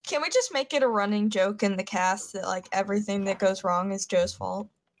Can we just make it a running joke in the cast that, like, everything that goes wrong is Joe's fault?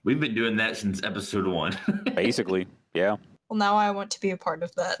 We've been doing that since episode 1. Basically, yeah. Well, now I want to be a part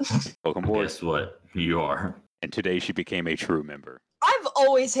of that. Welcome aboard. Guess what? You are. And today she became a true member. I've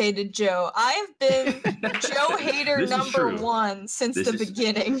always hated Joe. I've been Joe hater This is number true. 1 since the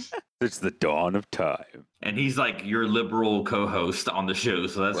beginning. It's the dawn of time. And he's like your liberal co-host on the show,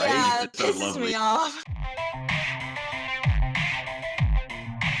 so that's Yeah, it so pisses lovely. me off.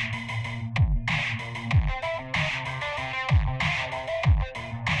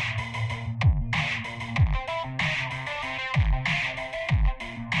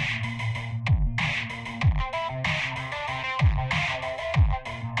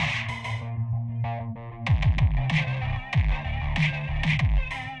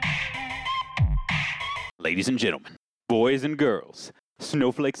 Ladies and gentlemen, boys and girls,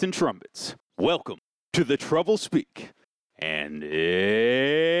 snowflakes and trumpets, welcome to the Trouble Speak. And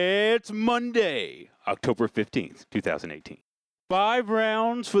it's Monday, October 15th, 2018. 5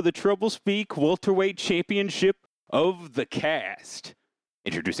 rounds for the Trouble Speak Welterweight Championship of the Cast.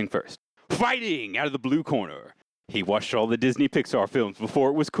 Introducing first, fighting out of the blue corner. He watched all the Disney Pixar films before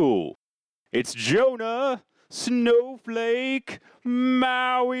it was cool. It's Jonah Snowflake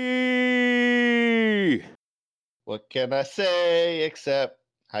Maui. What can I say except,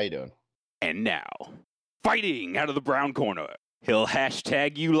 how you doing? And now, fighting out of the brown corner. He'll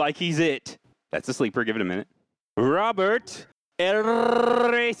hashtag you like he's it. That's a sleeper. Give it a minute. Robert El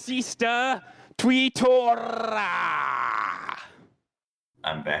Racista Twitora.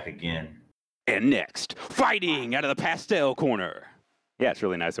 I'm back again. And next, fighting out of the pastel corner. Yeah, it's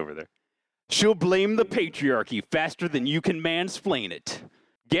really nice over there. She'll blame the patriarchy faster than you can mansplain it.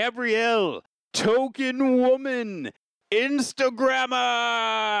 Gabrielle, token woman,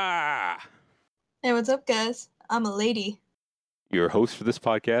 Instagrammer. Hey, what's up, guys? I'm a lady. Your host for this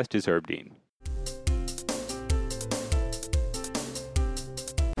podcast is Herb Dean.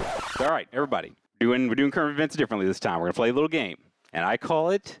 All right, everybody. We're doing current events differently this time. We're going to play a little game. And I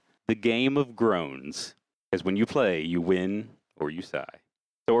call it the game of groans. Because when you play, you win or you sigh.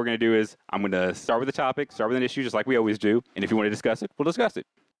 So what we're going to do is I'm going to start with a topic, start with an issue just like we always do. And if you want to discuss it, we'll discuss it.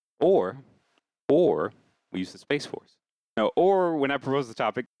 Or we use the Space Force. No, or when I propose the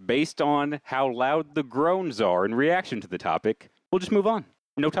topic, based on how loud the groans are in reaction to the topic, we'll just move on.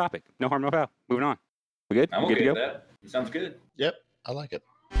 No topic. No harm, no foul. Moving on. We good? I'm We okay good with to go? that. It sounds good. Yep, I like it.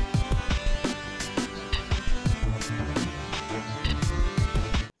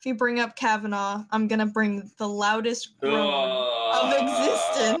 If you bring up Kavanaugh, I'm gonna bring the loudest groan of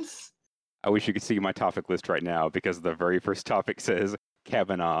existence. I wish you could see my topic list right now because the very first topic says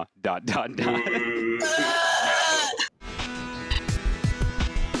Kavanaugh ...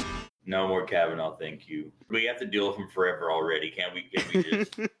 No more Kavanaugh, thank you. We have to deal with him forever already. Can't we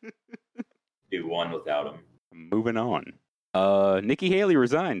just do one without him? Moving on. Nikki Haley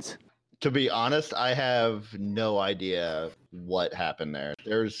resigns. To be honest, I have no idea what happened there.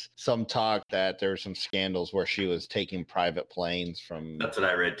 There's some talk that there's some scandals where she was taking private planes from That's what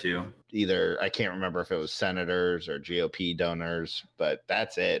I read too. either, I can't remember if it was senators or GOP donors, but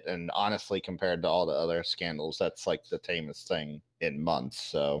that's it. And honestly, compared to all the other scandals, that's like the tamest thing in months.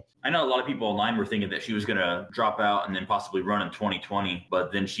 So I know a lot of people online were thinking that she was going to drop out and then possibly run in 2020,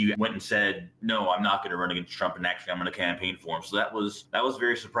 but then she went and said, "No, I'm not going to run against Trump, and actually I'm going to campaign for him." So that was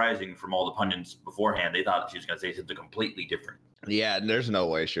very surprising from all the pundits beforehand. They thought she was going to say something completely different. yeah, there's no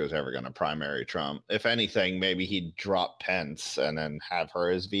way she was ever going to primary Trump. If anything, maybe he'd drop Pence and then have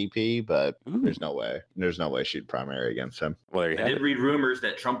her as VP, but there's no way. There's no way she'd primary against him. Well, there you I have did it. read rumors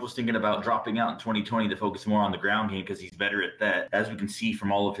that Trump was thinking about dropping out in 2020 to focus more on the ground game because he's better at that, as we can see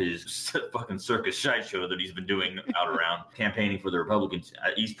from all of his fucking circus sideshow that he's been doing out around campaigning for the Republicans.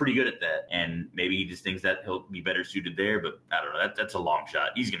 He's pretty good at that, and maybe he just thinks that he'll be better suited there, but I don't know. That's a long shot.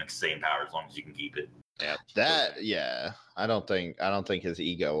 He's going to stay in power as long as he can keep it. Yeah, I don't think his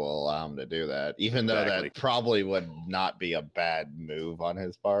ego will allow him to do that. Even though Exactly. that probably would not be a bad move on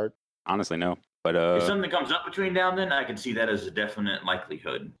his part. Honestly, no. But If something comes up between now and then, I can see that as a definite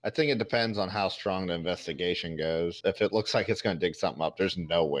likelihood. I think it depends on how strong the investigation goes. If it looks like it's going to dig something up, there's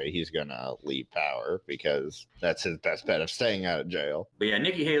no way he's going to leave power because that's his best bet of staying out of jail. But yeah,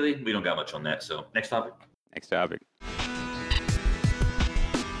 Nikki Haley, we don't got much on that. So next topic. next topic.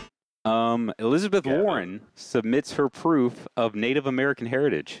 Elizabeth Yeah. Warren submits her proof of Native American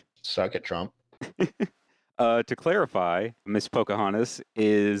heritage. Suck it, Trump. To clarify, Miss Pocahontas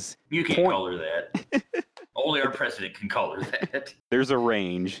is You can't call her that. Only our president can call her that. there's a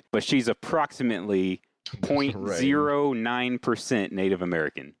range, but she's approximately 0.09% Native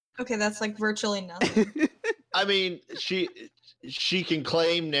American. Okay, that's like virtually nothing. I mean, she can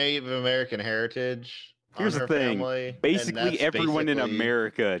claim Native American heritage. Here's on the her thing. family, and Basically, that's everyone in basically-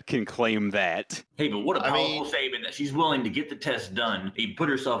 America can claim that. Hey, but what a I powerful mean- statement that she's willing to get the test done. He put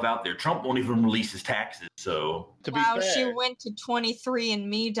herself out there. Trump won't even release his taxes. So To be Wow, fair, she went to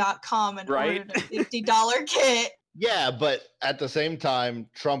 23andme.com and Right? ordered a $50 kit. yeah, but at the same time,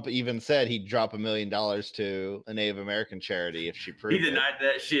 Trump even said he'd drop $1 million to a Native American charity if she he proved it. denied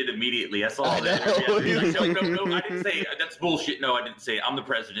that shit immediately. I saw I that. know. Yeah, he's like, no, I didn't say it. That's bullshit. No, I didn't say it. I'm the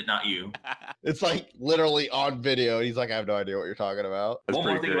president, not you. It's like literally on video. He's like, I have no idea what you're talking about. That's One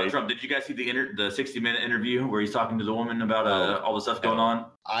more pretty thing about great. Trump. Did you guys see the 60-minute interview where he's talking to the woman about all the stuff going No. on?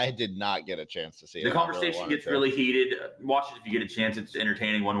 I did not get a chance to see it. The I conversation wanted gets to. really heated. Watch it if you get a chance. It's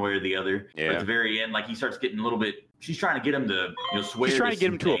entertaining one way or the other. But Yeah. at the very end, like he starts getting a little bit. She's trying to get him to swear. He's trying to get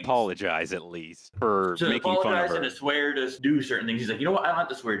him some to things. apologize at least for To making fun of apologize her. and to swear to do certain things. He's like, you know what? I don't have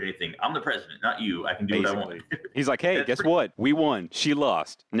to swear to anything. I'm the president, not you. I can do what I want. Basically. He's like, hey, That's guess pretty- what? We won. She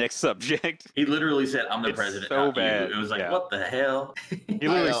lost. Next subject. He literally said, "I'm the It's president, so not bad. you." It was like, Yeah. what the hell? He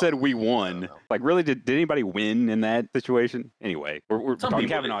literally know. said we I won. don't know. Like, really? Did anybody win in that situation? Anyway, we're Some talking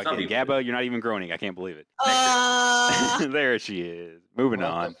people did, Kavanaugh some again. people Gabba, you're not even groaning. I can't believe it. There there she is. Moving What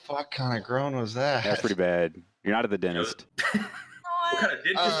on. the fuck kind of groan was that? That's pretty bad. You're not at the dentist. What kind of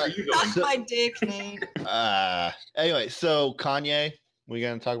dentist are you going? Suck my dick, Nate. Anyway, so Kanye, we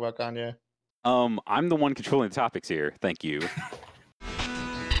gonna talk about Kanye? I'm the one controlling the topics here. Thank you.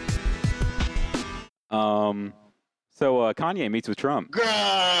 So Kanye meets with Trump.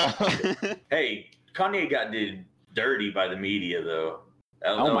 Hey, Kanye got did dirty by the media, though.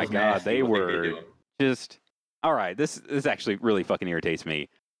 That Oh my was God, nasty they what did were- to him. Just all right. This actually really fucking irritates me.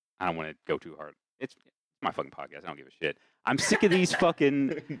 I don't want to go too hard. It's my fucking podcast. I don't give a shit. I'm sick of these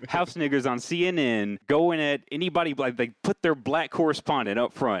fucking house niggers on CNN going at anybody. Like they put their black correspondent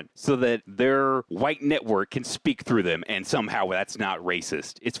up front so that their white network can speak through them, and somehow that's not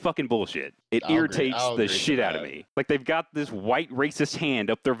racist. It's fucking bullshit. It I'll agree- irritates I'll the agree to shit out of that. me. Like they've got this white racist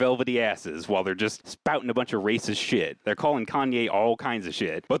hand up their velvety asses while they're just spouting a bunch of racist shit. They're calling Kanye all kinds of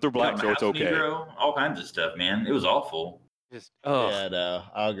shit, but they're black, so it's House okay. Negro, all kinds of stuff, man. It was awful. Just ugh, Yeah, no,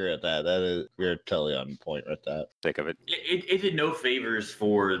 I'll agree with that. That is, you're totally on point with that. sick of it. It did no favors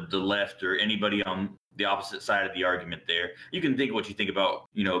for the left or anybody on the opposite side of the argument there. You can think what you think about,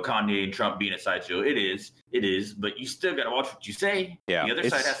 Kanye and Trump being a sideshow. It is, but you still got to watch what you say. Yeah, The other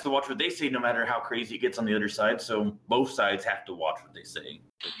side it's- has to watch what they say no matter how crazy it gets on the other side. So both sides have to watch what they say.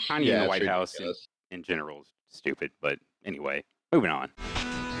 Kanye in Yeah, the it's White House ridiculous. in general is stupid, but anyway, moving on.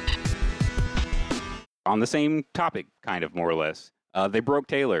 On the same topic, kind of more or less, they broke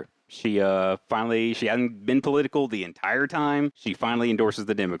Taylor. She hadn't been political the entire time. She finally endorses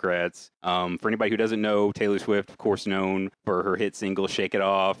the Democrats. For anybody who doesn't know, Taylor Swift, of course, known for her hit single "Shake It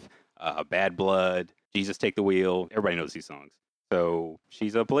Off," "Bad Blood," "Jesus Take the Wheel." Everybody knows these songs. So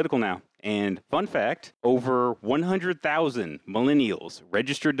she's political now. And fun fact, over 100,000 millennials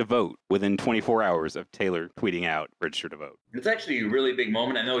registered to vote within 24 hours of Taylor tweeting out, register to vote. It's actually a really big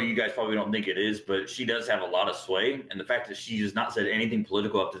moment. I know you guys probably don't think it is, but she does have a lot of sway. And the fact that she has not said anything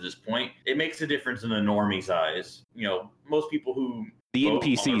political up to this point, it makes a difference in the normie's eyes. Most people who The vote on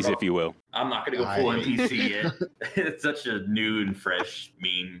NPCs, her- if you will. I'm not going to go full I- NPC yet. It's such a new and fresh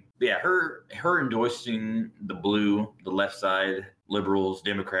meme. Yeah, her endorsing the blue, the left side, liberals,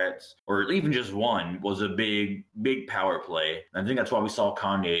 Democrats, or even just one was a big power play. And I think that's why we saw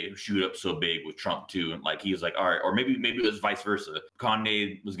Kanye shoot up so big with Trump too. And like he was like, all right, or maybe it was vice versa.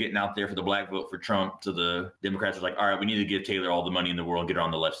 Kanye was getting out there for the black vote for Trump, to the Democrats was like, all right, we need to give Taylor all the money in the world, get her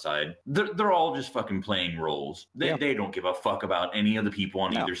on the left side. They're all just fucking playing roles. They don't give a fuck about any of the people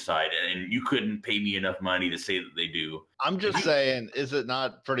on No. either side, and you couldn't pay me enough money to say that they do. I'm just saying, is it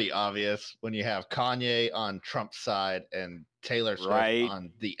not pretty obvious when you have Kanye on Trump's side and Taylor Swift Right.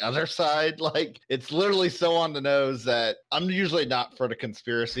 on the other side? Like, it's literally so on the nose that I'm usually not for the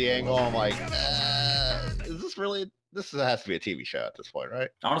conspiracy angle. I'm like, is this really? This has to be a TV show at this point, right?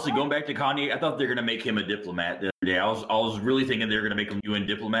 Honestly, going back to Kanye, I thought they were gonna make him a diplomat the other day. I was really thinking they were gonna make him UN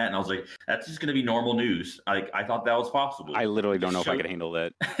diplomat, and I was like, that's just gonna be normal news. I thought that was possible. I literally don't know if I Show- could handle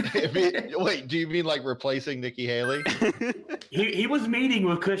that. Wait, do you mean like replacing Nikki Haley? He was meeting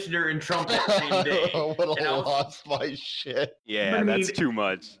with Kushner and Trump that same day. I would And I have was- lost my shit. Yeah, But I that's mean- too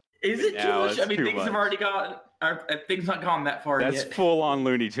much. Is it too No, much? it's I mean, too things much. have already things not gone that far That's yet. full on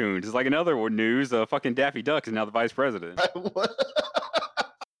Looney Tunes. It's like another one news. Fucking Daffy Duck is now the vice president.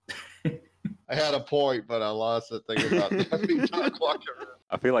 I had a point, but I lost it thinking about Daffy Duck walking around.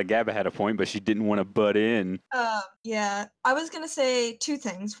 I feel like Gabba had a point, but she didn't want to butt in. Yeah, I was gonna say two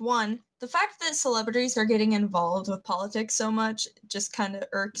things. One, the fact that celebrities are getting involved with politics so much just kind of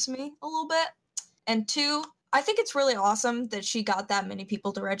irks me a little bit. And two, I think it's really awesome that she got that many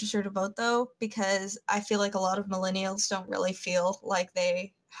people to register to vote, though, because I feel like a lot of millennials don't really feel like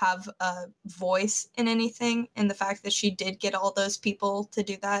they have a voice in anything. And the fact that she did get all those people to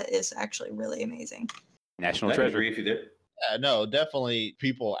do that is actually really amazing. National I treasure. agree with you there. No, definitely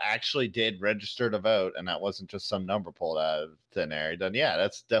people actually did register to vote, and that wasn't just some number pulled out of thin air. Then, yeah,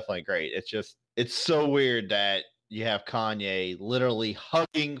 that's definitely great. It's so weird that you have Kanye literally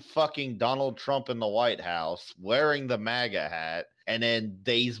hugging fucking Donald Trump in the White House, wearing the MAGA hat, and then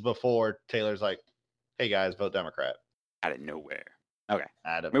days before, Taylor's like, hey guys, vote Democrat. Out of nowhere. Okay,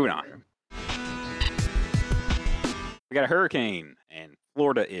 Out of moving nowhere. on. We got a hurricane, and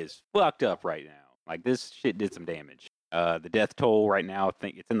Florida is fucked up right now. Like, this shit did some damage. The death toll right now, I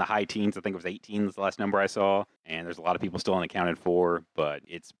think it's in the high teens. I think it was 18 is the last number I saw. And there's a lot of people still unaccounted for, but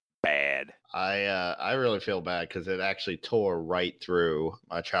it's bad. I really feel bad because it actually tore right through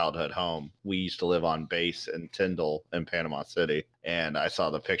my childhood home. We used to live on base in Tyndall in Panama City, and I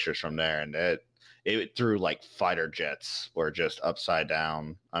saw the pictures from there, and it threw like fighter jets were just upside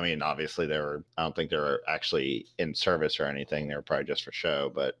down. I mean, obviously I don't think they were actually in service or anything. They were probably just for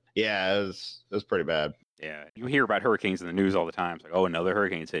show, but yeah, it was pretty bad. Yeah, you hear about hurricanes in the news all the time. It's like, oh, another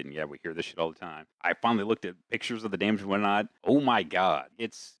hurricane's hitting. Yeah, we hear this shit all the time. I finally looked at pictures of the damage and whatnot. Oh my God,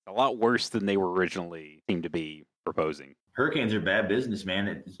 it's a lot worse than they were originally seemed to be proposing. Hurricanes are bad business,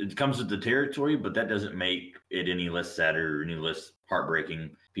 man. It comes with the territory, but that doesn't make it any less sad or any less heartbreaking.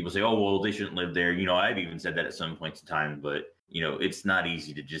 People say, oh, well, they shouldn't live there. I've even said that at some points in time, but, it's not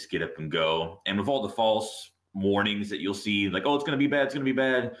easy to just get up and go. And with all the false warnings that you'll see, like, oh, it's going to be bad, it's going to be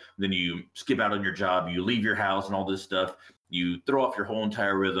bad. Then you skip out on your job, you leave your house and all this stuff. You throw off your whole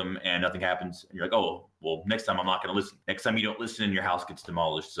entire rhythm and nothing happens. And you're like, oh, well, next time I'm not going to listen. Next time you don't listen and your house gets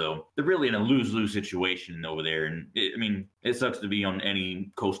demolished. So they're really in a lose-lose situation over there. And it sucks to be on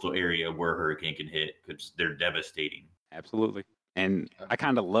any coastal area where a hurricane can hit because they're devastating. Absolutely. And I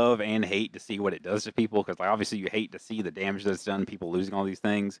kind of love and hate to see what it does to people because, like, obviously you hate to see the damage that's done, people losing all these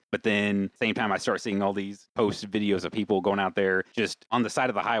things. But then, same time, I start seeing all these post videos of people going out there just on the side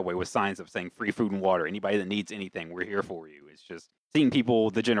of the highway with signs up saying free food and water. Anybody that needs anything, we're here for you. It's just seeing people,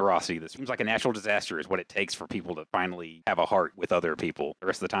 the generosity. This seems like a natural disaster is what it takes for people to finally have a heart with other people. The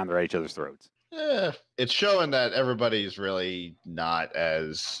rest of the time, they're at each other's throats. Yeah, it's showing that everybody's really not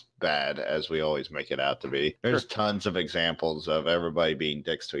as bad as we always make it out to be. There's tons of examples of everybody being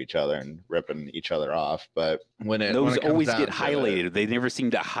dicks to each other and ripping each other off, but when it always get highlighted. They never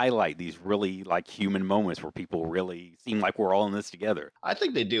seem to highlight these really like human moments where people really seem like we're all in this together. I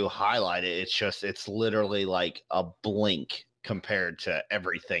think they do highlight it. It's literally like a blink compared to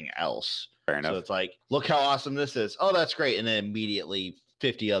everything else. Fair enough. So it's like, look how awesome this is. Oh, that's great. And then immediately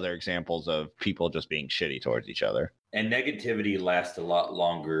 50 other examples of people just being shitty towards each other. And negativity lasts a lot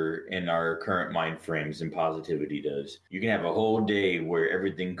longer in our current mind frames than positivity does. You can have a whole day where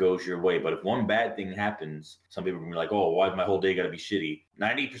everything goes your way, but if one bad thing happens, some people will be like, oh, why's my whole day got to be shitty?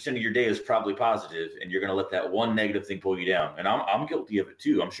 90% of your day is probably positive, and you're going to let that one negative thing pull you down. And I'm guilty of it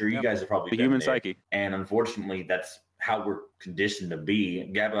too. I'm sure you guys have probably the been human there. psyche. And unfortunately, that's how we're conditioned to be.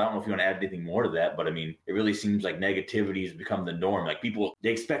 Gab, I don't know if you want to add anything more to that, but it really seems like negativity has become the norm. Like people,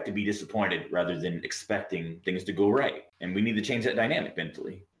 they expect to be disappointed rather than expecting things to go right. And we need to change that dynamic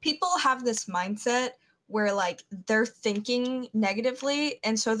mentally. People have this mindset where like they're thinking negatively,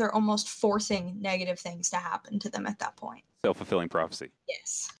 and so they're almost forcing negative things to happen to them at that point. Self-fulfilling prophecy.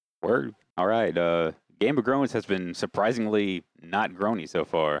 Yes. Word. All right. Game of Groans has been surprisingly not groany so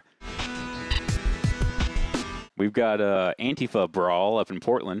far. We've got Antifa brawl up in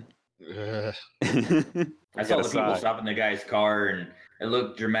Portland. I saw the people stopping the guy's car, and it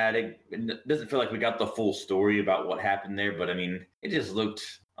looked dramatic. It doesn't feel like we got the full story about what happened there, but it just looked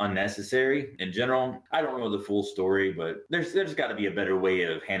unnecessary in general. I don't know the full story, but there's got to be a better way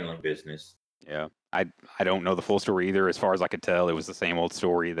of handling business. Yeah. I don't know the full story either. As far as I could tell, it was the same old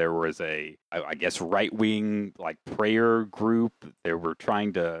story. There was I guess, right-wing, like, prayer group. They were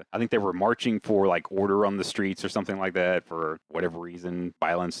I think they were marching for, like, order on the streets or something like that for whatever reason.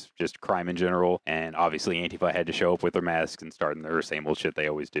 Violence, just crime in general. And obviously Antifa had to show up with their masks and start in their same old shit they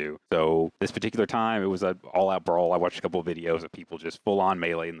always do. So this particular time, it was an all-out brawl. I watched a couple of videos of people just full-on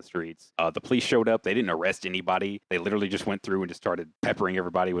melee in the streets. The police showed up. They didn't arrest anybody. They literally just went through and just started peppering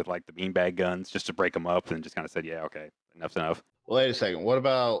everybody with, like, the beanbag guns just to break them up and just kind of said, yeah, okay, enough's enough. Wait a second. What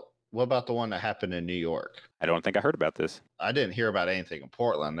about What about the one that happened in New York? I don't think I heard about this. I didn't hear about anything in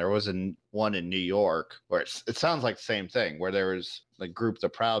Portland. There was one in New York where it sounds like the same thing, where there was a group, the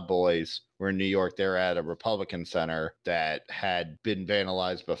Proud Boys, were in New York. They're at a Republican center that had been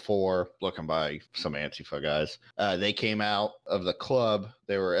vandalized before, looking by some Antifa guys. They came out of the club.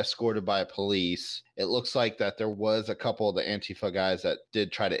 They were escorted by police. It looks like that there was a couple of the Antifa guys that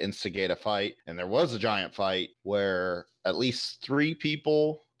did try to instigate a fight, and there was a giant fight where at least three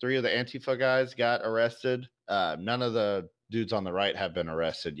of the Antifa guys got arrested. None of the dudes on the right have been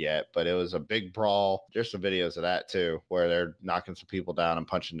arrested yet, but it was a big brawl. There's some videos of that too, where they're knocking some people down and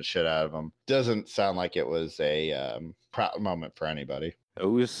punching the shit out of them. Doesn't sound like it was a proud moment for anybody.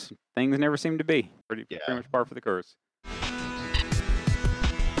 Those things never seem to be. Pretty much par for the course.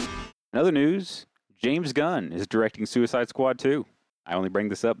 In other news, James Gunn is directing Suicide Squad 2. I only bring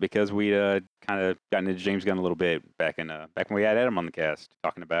this up because we kind of got into James Gunn a little bit back when we had Adam on the cast,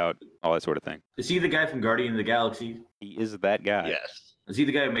 talking about all that sort of thing. Is he the guy from Guardian of the Galaxy? He is that guy. Yes. Is he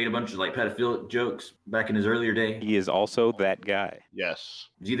the guy who made a bunch of like pedophilic jokes back in his earlier day? He is also that guy. Yes.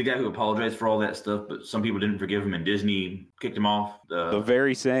 Is he the guy who apologized for all that stuff, but some people didn't forgive him and Disney kicked him off? The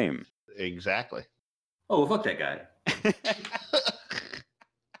very same. Exactly. Oh, well, fuck that guy.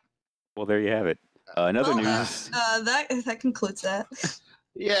 Well, there you have it. Another news. That concludes that.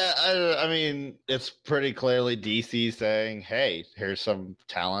 Yeah, I mean, it's pretty clearly DC saying, hey, here's some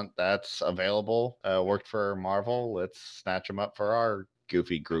talent that's available, worked for Marvel. Let's snatch them up for our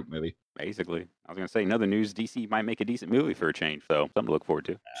goofy group movie. Basically. I was going to say, another news, DC might make a decent movie for a change, so something to look forward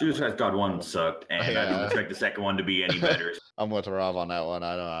to. Suicide Squad 1 sucked, and I didn't expect the second one to be any better. I'm with Rob on that one.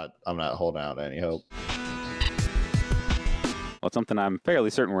 I'm not holding out any hope. Well, it's something I'm fairly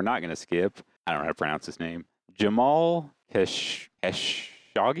certain we're not going to skip. I don't know how to pronounce his name. Jamal Khashoggi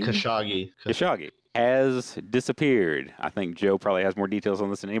has disappeared. I think Joe probably has more details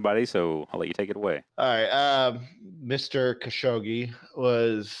on this than anybody, so I'll let you take it away. All right. Mr. Khashoggi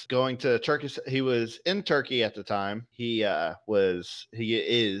was going to Turkey. He was in Turkey at the time. He was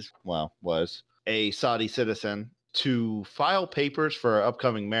a Saudi citizen. To file papers for an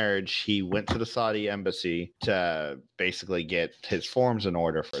upcoming marriage, he went to the Saudi embassy to basically get his forms in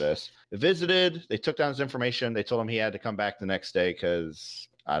order for this. Visited, they took down his information. They told him he had to come back the next day because,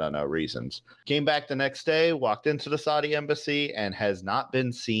 I don't know, reasons. Came back the next day, walked into the Saudi embassy, and has not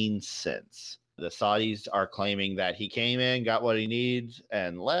been seen since. The Saudis are claiming that he came in, got what he needs,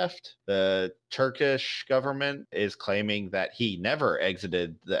 and left. The Turkish government is claiming that he never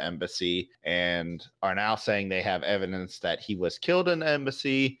exited the embassy and are now saying they have evidence that he was killed in the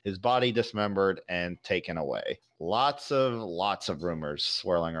embassy, his body dismembered, and taken away. Lots of rumors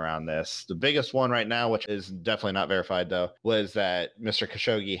swirling around this. The biggest one right now, which is definitely not verified though, was that Mr.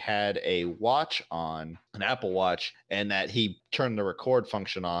 Khashoggi had a watch on, an Apple Watch, and that he turned the record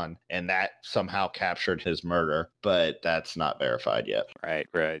function on, and that somehow captured his murder, but that's not verified yet.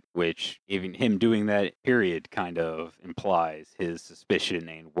 Right. Which even him doing that period kind of implies his suspicion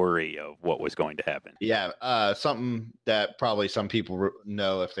and worry of what was going to happen. Yeah, something that probably some people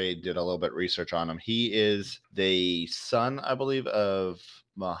know if they did a little bit of research on him. He is the son, I believe, of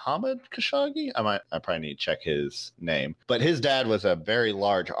Mohammed Khashoggi. I probably need to check his name, but his dad was a very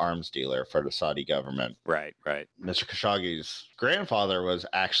large arms dealer for the Saudi government. Right. Mr. Khashoggi's grandfather was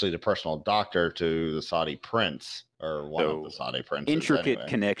actually the personal doctor to the Saudi prince, or one of the Saudi princes. Intricate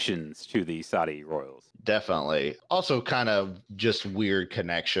connections to the Saudi royals. Definitely. Also kind of just weird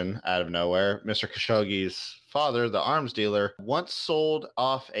connection out of nowhere. Mr. Khashoggi's father, the arms dealer, once sold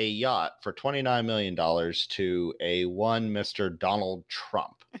off a yacht for $29 million to a one Mr. Donald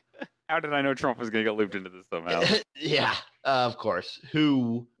Trump. How did I know Trump was going to get looped into this somehow? Yeah, of course.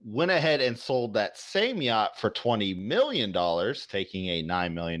 Who went ahead and sold that same yacht for $20 million, taking a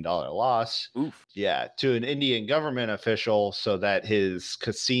 $9 million loss. Oof. Yeah, to an Indian government official so that his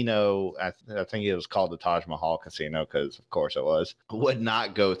casino, I think it was called the Taj Mahal Casino, because of course it was, would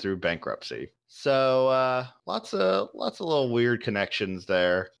not go through bankruptcy. So lots of little weird connections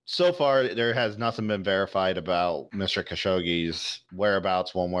there. So far, there has nothing been verified about Mr. Khashoggi's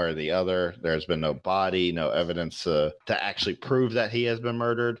whereabouts one way or the other. There's been no body, no evidence to actually prove that he has been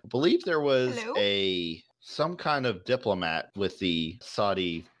murdered. I believe there was some kind of diplomat with the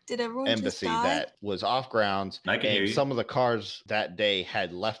Saudi embassy that was off grounds, and some of the cars that day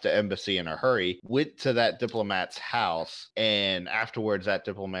had left the embassy in a hurry, went to that diplomat's house, and afterwards that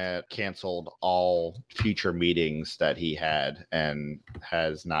diplomat canceled all future meetings that he had and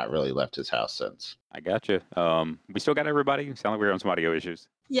has not really left his house since. I gotcha. We still got everybody? Sound like we were on some audio issues.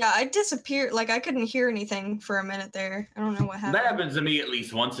 Yeah, I disappeared. Like, I couldn't hear anything for a minute there. I don't know what happened. That happens to me at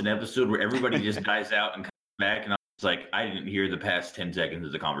least once an episode where everybody just dies out and comes back, and I'm It's like I didn't hear the past 10 seconds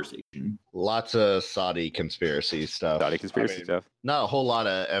of the conversation. Lots of Saudi conspiracy stuff. Saudi conspiracy stuff. Not a whole lot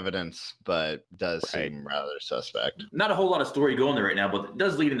of evidence, but does Right. seem rather suspect. Not a whole lot of story going there right now, but it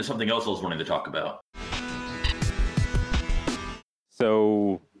does lead into something else I was wanting to talk about.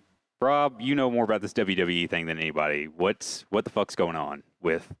 So, Rob, you know more about this WWE thing than anybody. What the fuck's going on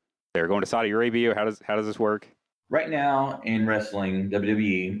with? They're going to Saudi Arabia. How does this work? Right now in wrestling,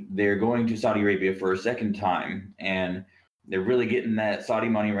 WWE, they're going to Saudi Arabia for a second time, and they're really getting that Saudi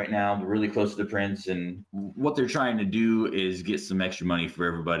money right now. They're really close to the prince, and what they're trying to do is get some extra money for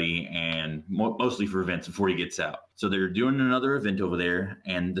everybody, and mostly for Vince before he gets out. So they're doing another event over there,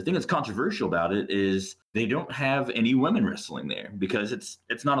 and the thing that's controversial about it is they don't have any women wrestling there because it's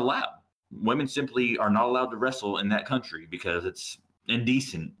not allowed. Women simply are not allowed to wrestle in that country because it's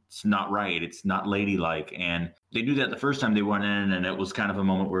indecent. It's not right. It's not ladylike. And they knew that the first time they went in, and it was kind of a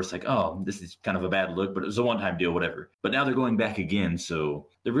moment where it's like, oh, this is kind of a bad look, but it was a one-time deal, whatever. But now they're going back again. So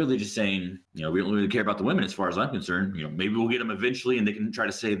they're really just saying, we don't really care about the women as far as I'm concerned. Maybe we'll get them eventually, and they can try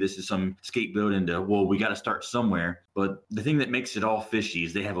to say this is some scapegoat into, well, we got to start somewhere. But the thing that makes it all fishy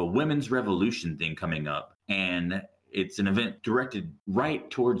is they have a women's revolution thing coming up. And it's an event directed right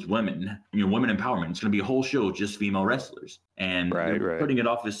towards women, women empowerment. It's going to be a whole show just female wrestlers. And they're putting it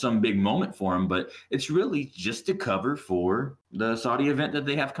off as some big moment for them, but it's really just to cover for the Saudi event that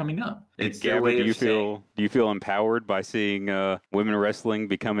they have coming up. It's their way of saying, do you feel empowered by seeing women wrestling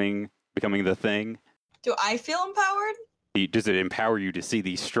becoming the thing? Do I feel empowered? Does it empower you to see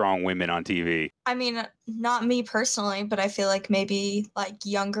these strong women on TV? I mean, not me personally, but I feel like maybe like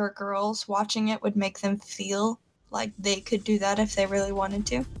younger girls watching it would make them feel like they could do that if they really wanted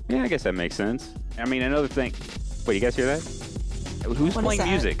to. Yeah, I guess that makes sense. I mean, another thing. Wait, you guys hear that? Who's What is playing that?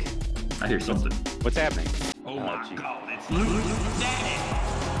 music? I hear something. What's happening? Oh my geez. God, it's Luke Daddy.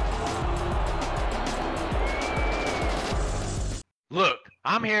 Look,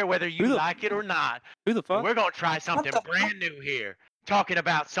 I'm here whether you Who the- like it or not. Who the fuck? We're going to try something the brand new here. Talking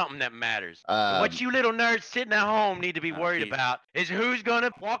about something that matters. Um, What you little nerds sitting at home need to be Oh, worried geez. about is who's going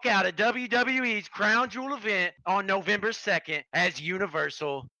to walk out of WWE's Crown Jewel event on November 2nd as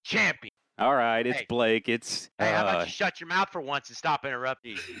Universal Champion. All right, it's Hey. Blake. It's Hey, how about you shut your mouth for once and stop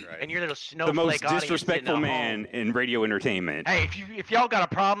interrupting? And your little the snowflake most audience sitting disrespectful at man home. in radio entertainment. Hey, if y'all got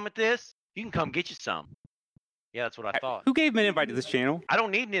a problem with this, you can come get you some. Yeah, that's what I thought. Who gave him an invite to this channel? I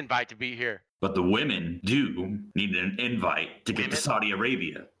don't need an invite to be here. But the women do need an invite to get Women? to Saudi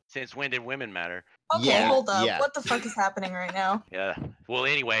Arabia. Since when did women matter? Okay, Yeah, hold up. yeah. What the fuck is happening right now? Yeah. Well,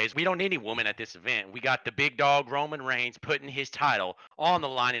 anyways, we don't need any woman at this event. We got the big dog Roman Reigns putting his title on the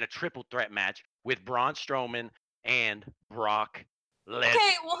line in a triple threat match with Braun Strowman and Brock Lesnar. Okay,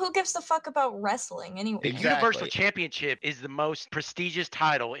 well, who gives a fuck about wrestling anyway? The Exactly. Universal Championship is the most prestigious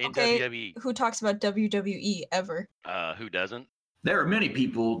title in Okay. WWE. Who talks about WWE ever? Who doesn't? There are many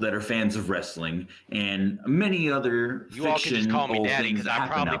people that are fans of wrestling, and many other You all can just fiction call me old daddy, things 'cause I've happen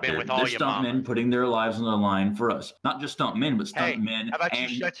probably out been there. with all There's your stuntmen mama. putting their lives on the line for us. Not just stuntmen, but Hey, stuntmen. how about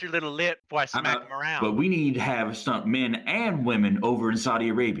and you shut your little lip before I smack about- them around? But we need to have stuntmen and women over in Saudi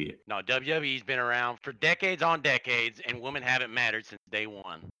Arabia. No, WWE's been around for decades on decades, and women haven't mattered since day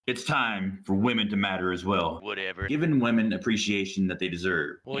one. It's time for women to matter as well. Whatever. Giving women appreciation that they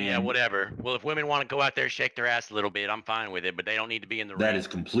deserve. Well, yeah, And whatever. Well, if women want to go out there, shake their ass a little bit, I'm fine with it, but they don't need to be in the That ring. is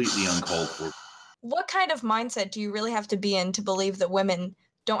completely uncalled for. What kind of mindset do you really have to be in to believe that women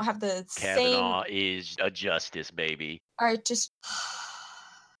don't have the same? Kavanaugh is a justice, baby. All right, just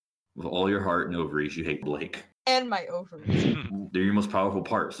With all your heart and ovaries, you hate Blake. and my ovaries. They're your most powerful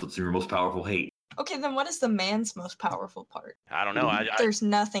parts. That's your most powerful hate. Okay, then what is the man's most powerful part? I don't know. There's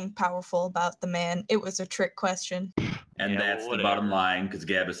nothing powerful about the man. It was a trick question. And Yeah, that's whatever. the bottom line because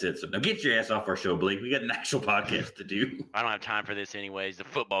Gabba said so. Now get your ass off our show, Blake. We got an actual podcast to do. I don't have time for this anyways. The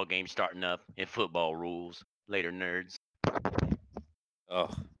football game's starting up, and football rules. Later, nerds. Oh,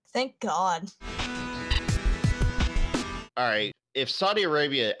 Thank God. All right. If Saudi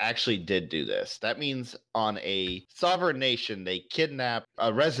Arabia actually did do this, that means on a sovereign nation, they kidnap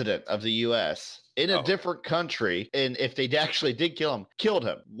a resident of the U.S. in a Oh. different country. And if they actually did kill him, killed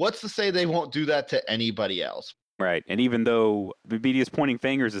him. What's to say they won't do that to anybody else? right. And even though the media is pointing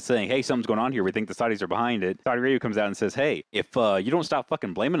fingers and saying, hey, something's going on here, we think the Saudis are behind it, Saudi Arabia comes out and says, hey, if you don't stop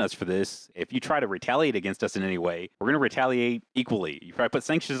fucking blaming us for this, if you try to retaliate against us in any way, we're going to retaliate equally. You try to put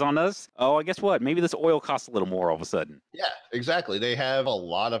sanctions on us, oh, I guess what? Maybe this oil costs a little more all of a sudden. Yeah, exactly. They have a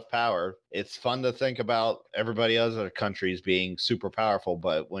lot of power. It's fun to think about everybody other countries being super powerful,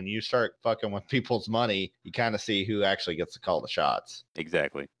 but when you start fucking with people's money, you kind of see who actually gets to call the shots.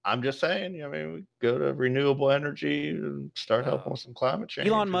 Exactly. I'm just saying, I mean, go to renewable energy and start helping with some climate change.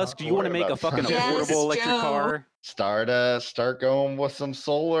 Elon You don't Musk, have do to you want to worry make a about fucking it. Yes, affordable electric Joe. car? Start going with some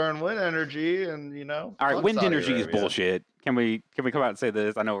solar and wind energy, and All right, fund wind Saudi energy is Arabia. bullshit. Can we come out and say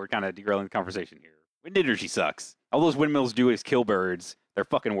this? I know we're kind of derailing the conversation here. Wind energy sucks. All those windmills do is kill birds. They're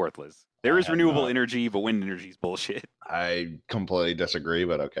fucking worthless. There is I have renewable not- energy, but wind energy is bullshit. I completely disagree,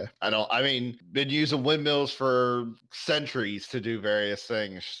 but okay. Been using windmills for centuries to do various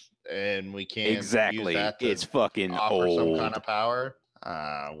things, and we can't Exactly. use that to It's fucking offer some old. kind of power.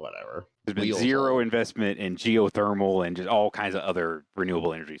 Whatever. There's been Wheels zero old. investment in geothermal and just all kinds of other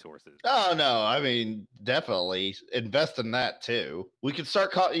renewable energy sources. Oh no, definitely invest in that too. We could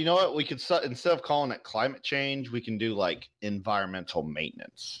start you know what? We could start, instead of calling it climate change, we can do like environmental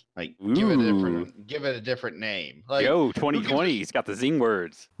maintenance. Like give it a different name. Like Yo, 2020, he's got the zing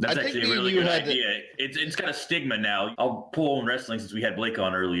words. That's I think actually a me and really you good had to- idea. It's got a stigma now. I'll pull on wrestling since we had Blake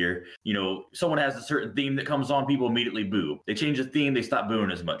on earlier. Someone has a certain theme that comes on, people immediately boo. They change the theme, they stop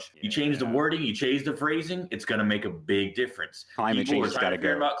booing as much. You change the wording, you change the phrasing, it's going to make a big difference. Climate People change are has tired gotta of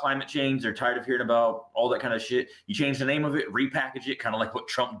hearing go. about climate change. They're tired of hearing about all that kind of shit. You change the name of it, repackage it, kind of like what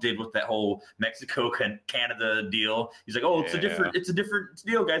Trump did with that whole Mexico Canada deal. He's like, oh, it's a different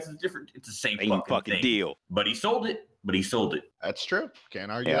deal, guys. It's the same fucking thing. Deal. But he sold it. That's true.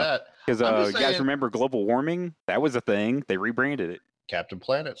 Can't argue Yeah. that. Because I'm you just guys saying- remember global warming? That was a thing. They rebranded it. Captain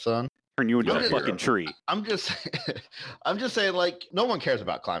Planet, son. Turn you into I'm a just- fucking tree. I'm just saying, like, no one cares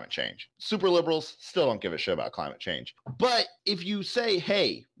about climate change. Super liberals still don't give a shit about climate change. But if you say,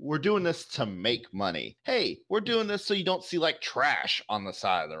 hey, we're doing this to make money. Hey, we're doing this so you don't see like trash on the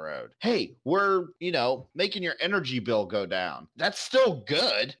side of the road. Hey, we're, making your energy bill go down. That's still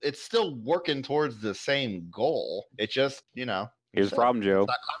good. It's still working towards the same goal. It's just, Here's the problem, Joe. it's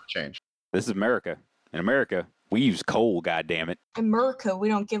not climate change. This is America. In America, we use coal, goddammit. In America, we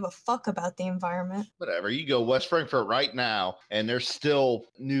don't give a fuck about the environment. Whatever. You go West Frankfurt right now, and there's still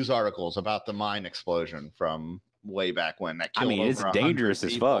news articles about the mine explosion from way back when that killed it's over 100 dangerous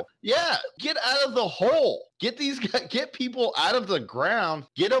as people. fuck. Yeah, get out of the hole. Get people out of the ground.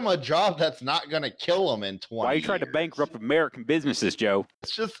 Get them a job that's not going to kill them in 20 Why are you trying to years. bankrupt American businesses, Joe?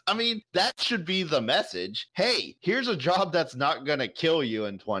 It's just, that should be the message. Hey, here's a job that's not going to kill you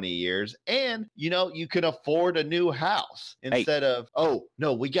in 20 years. And, you can afford a new house instead of, oh,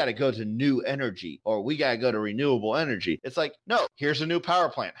 no, we got to go to new energy or we got to go to renewable energy. It's like, no, here's a new power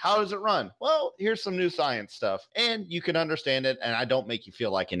plant. How does it run? Well, here's some new science stuff and you can understand it. And I don't make you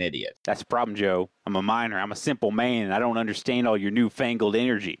feel like an idiot. That's the problem, Joe. I'm a miner. I'm a simple man, and I don't understand all your newfangled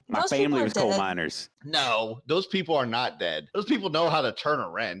energy. My Most people family are was coal dead. miners. No, those people are not dead. Those people know how to turn a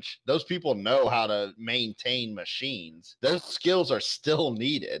wrench. Those people know how to maintain machines. Those skills are still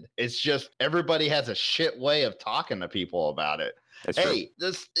needed. It's just everybody has a shit way of talking to people about it. That's true. Hey,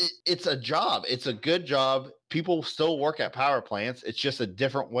 it's a job. It's a good job. People still work at power plants. It's just a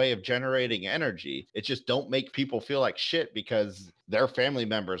different way of generating energy. It just don't make people feel like shit because their family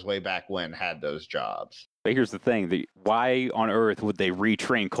members way back when had those jobs. But here's the thing. Why on earth would they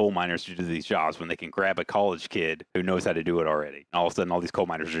retrain coal miners to do these jobs when they can grab a college kid who knows how to do it already? And all of a sudden, all these coal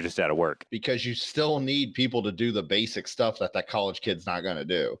miners are just out of work. Because you still need people to do the basic stuff that college kid's not going to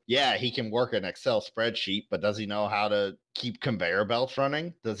do. Yeah, he can work an Excel spreadsheet, but does he know how to keep conveyor belts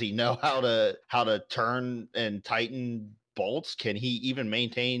running? Does he know how to turn and tighten bolts? Can he even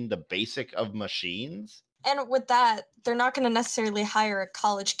maintain the basic of machines? And with that, they're not going to necessarily hire a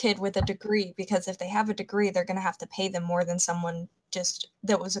college kid with a degree because if they have a degree, they're going to have to pay them more than someone just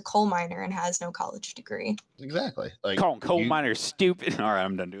that was a coal miner and has no college degree. Exactly. Like Calling coal miners stupid. All right,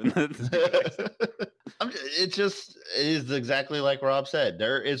 I'm done doing this. It is exactly like Rob said.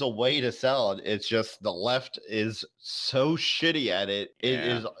 There is a way to sell it. It's just the left is so shitty at it.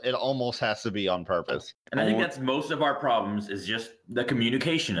 It almost has to be on purpose. And I think that's most of our problems is just the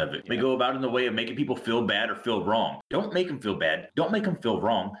communication of it. We go about it in the way of making people feel bad or feel wrong. Don't make them feel bad. Don't make them feel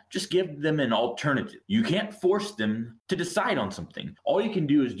wrong. Just give them an alternative. You can't force them to decide on something. All you can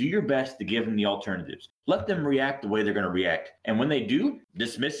do is do your best to give them the alternatives. Let them react the way they're going to react. And when they do,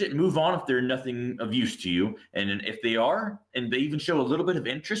 dismiss it, move on if they're nothing of use to you. And if they are, and they even show a little bit of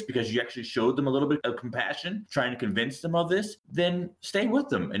interest because you actually showed them a little bit of compassion, trying to convince them of this, then stay with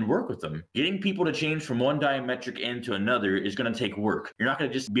them and work with them. Getting people to change from one diametric end to another is going to take work. You're not going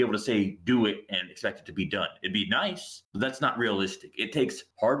to just be able to say, do it and expect it to be done. It'd be nice, but that's not realistic. It takes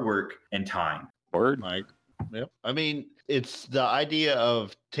hard work and time. Word. Like, yep. It's the idea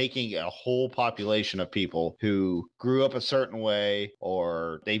of taking a whole population of people who grew up a certain way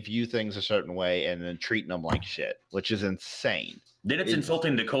or they view things a certain way and then treating them like shit, which is insane. Then it's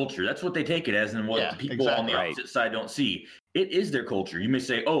insulting the culture. That's what they take it as, and what the people on the opposite side don't see. It is their culture. You may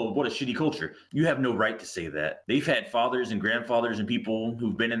say, oh, what a shitty culture. You have no right to say that. They've had fathers and grandfathers and people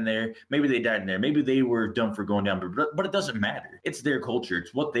who've been in there. Maybe they died in there. Maybe they were dumb for going down, but it doesn't matter. It's their culture.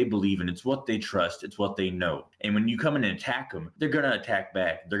 It's what they believe in. It's what they trust. It's what they know. And when you come in and attack them, they're going to attack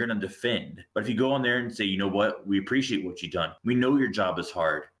back. They're going to defend. But if you go on there and say, you know what, we appreciate what you've done. We know your job is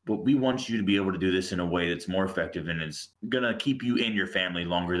hard, but we want you to be able to do this in a way that's more effective and it's going to keep you in your family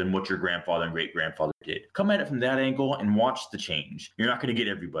longer than what your grandfather and great-grandfather did. Come at it from that angle and watch the change. You're not going to get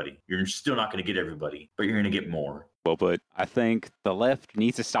everybody. You're still not going to get everybody, but you're going to get more. Well, but I think the left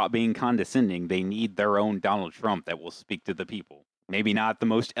needs to stop being condescending. They need their own Donald Trump that will speak to the people. Maybe not the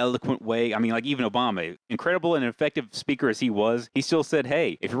most eloquent way. I mean, like even Obama, incredible and effective speaker as he was, he still said,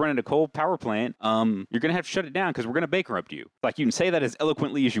 hey, if you're running a coal power plant, you're going to have to shut it down because we're going to bankrupt you. Like you can say that as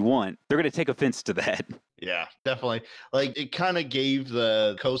eloquently as you want. They're going to take offense to that. Yeah, definitely. Like it kind of gave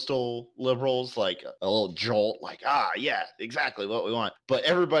the coastal liberals like a little jolt, like, yeah, exactly what we want. But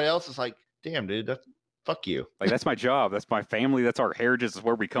everybody else is like, damn, dude, that's fuck you. Like, that's my job. That's my family. That's our heritage. That's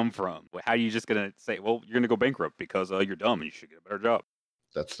where we come from. How are you just going to say, well, you're going to go bankrupt because you're dumb and you should get a better job?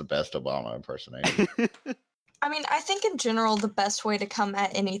 That's the best Obama impersonation. I mean, I think in general, the best way to come at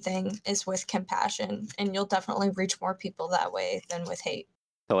anything is with compassion, and you'll definitely reach more people that way than with hate.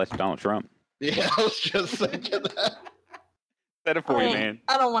 So that's Donald Trump. Yeah, I was just thinking that. Said it for you, man.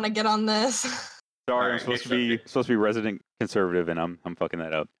 I don't want to get on this. Sorry, All I'm right, supposed to be resident conservative, and I'm fucking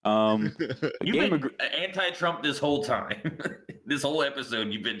that up. You've been anti-Trump this whole time. This whole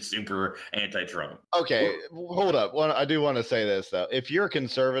episode, you've been super anti-Trump. Okay, hold up. I do want to say this though. If you're a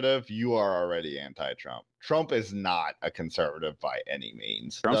conservative, you are already anti-Trump. Trump is not a conservative by any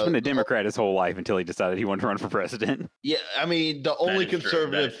means. Trump's been a Democrat his whole life until he decided he wanted to run for president. Yeah, I mean, the only is true.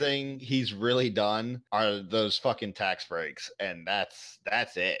 conservative thing he's really done are those fucking tax breaks, and that's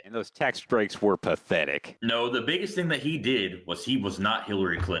it. And those tax breaks were pathetic. No, the biggest thing that he did was he was not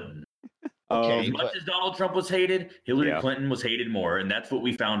Hillary Clinton. Okay, As much as Donald Trump was hated, Hillary Yeah. Clinton was hated more, and that's what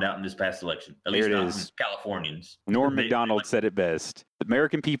we found out in this past election. At least There it not is. Californians. Norm They- MacDonald said it best. The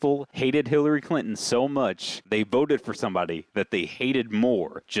American people hated Hillary Clinton so much, they voted for somebody that they hated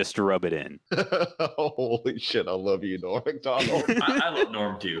more just to rub it in. Holy shit, I love you, Norm MacDonald. I love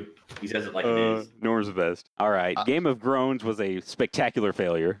Norm too. He says it like it is. Norm's the best. All right. Game of Groans was a spectacular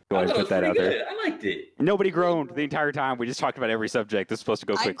failure. Go I ahead thought and it put that was out pretty there. good. I liked it. Nobody groaned the entire time. We just talked about every subject. This is supposed to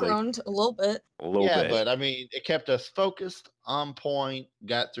go I quickly. groaned a little bit. A little Yeah, bit. but I mean, it kept us focused, on point,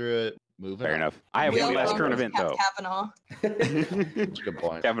 got through it, moving Fair on. enough. I have We one all last groaned current with event, Cap though. Kavanaugh. That's a good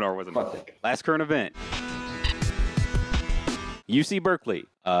point. Kavanaugh wasn't. Fuck that. Last current event. UC Berkeley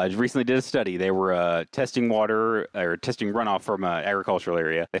recently did a study. They were testing water or testing runoff from an agricultural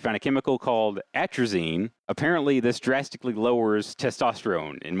area. They found a chemical called atrazine. Apparently, this drastically lowers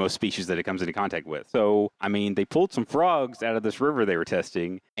testosterone in most species that it comes into contact with. So, I mean, they pulled some frogs out of this river they were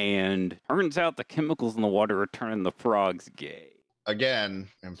testing, and turns out the chemicals in the water are turning the frogs gay. Again,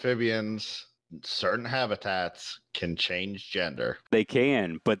 amphibians, certain habitats can change gender. They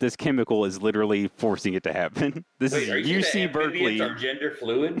can, but this chemical is literally forcing it to happen. This Wait, are is you saying UC that amphibians Berkeley. are gender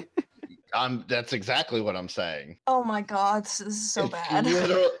fluid? That's exactly what I'm saying. Oh my god, this is so It's bad.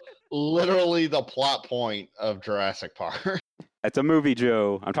 literally the plot point of Jurassic Park. That's a movie,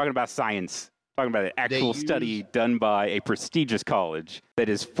 Joe. I'm talking about science. I'm talking about an actual study done by a prestigious college that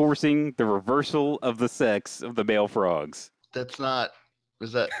is forcing the reversal of the sex of the male frogs. That's not.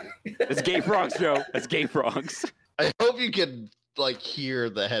 Is that? It's gay frogs, Joe. It's gay frogs. I hope you can like hear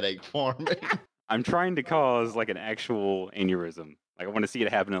the headache forming. I'm trying to cause like an actual aneurysm. Like I want to see it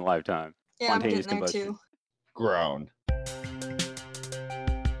happen in a lifetime. Yeah, I'm Spontaneous getting there combustion. too. Grown.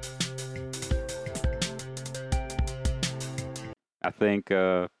 I think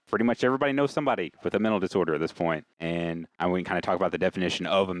pretty much everybody knows somebody with a mental disorder at this point. And I wouldn't kind of talk about the definition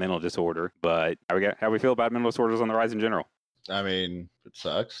of a mental disorder, but how we feel about mental disorders on the rise in general. I mean, it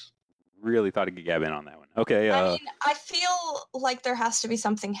sucks. Really thought I could gab in on that one. Okay. I mean, I feel like there has to be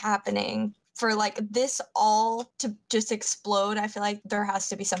something happening for like this all to just explode. I feel like there has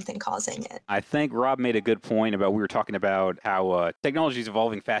to be something causing it. I think Rob made a good point about we were talking about how technology is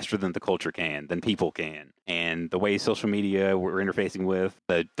evolving faster than the culture can, than people can. And the way social media we're interfacing with,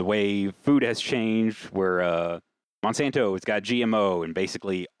 the way food has changed, where Monsanto has got GMO in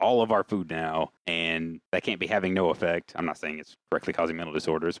basically all of our food now, and that can't be having no effect. I'm not saying it's directly causing mental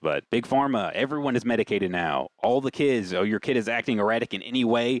disorders, but Big Pharma, everyone is medicated now. All the kids, your kid is acting erratic in any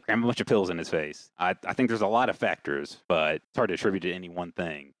way, cram a bunch of pills in his face. I think there's a lot of factors, but it's hard to attribute to any one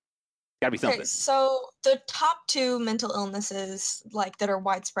thing. Gotta be something. Okay, so the top two mental illnesses like that are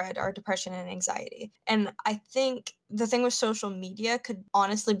widespread are depression and anxiety. And I think the thing with social media could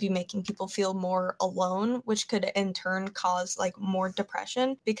honestly be making people feel more alone, which could in turn cause like more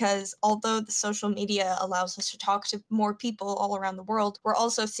depression, because although the social media allows us to talk to more people all around the world, we're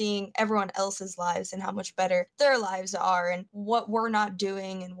also seeing everyone else's lives and how much better their lives are and what we're not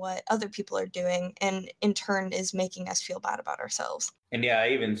doing and what other people are doing, and in turn is making us feel bad about ourselves. And yeah, I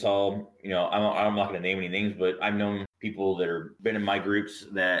even saw, I'm not going to name any names, but I've known people that have been in my groups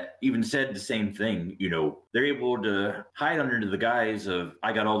that even said the same thing. They're able to hide under the guise of,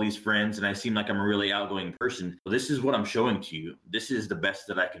 I got all these friends and I seem like I'm a really outgoing person. Well, this is what I'm showing to you. This is the best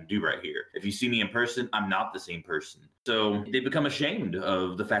that I can do right here. If you see me in person, I'm not the same person. So they become ashamed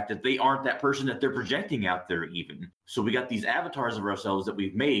of the fact that they aren't that person that they're projecting out there even. So we got these avatars of ourselves that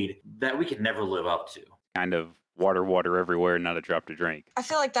we've made that we can never live up to. Kind of water everywhere, not a drop to drink. I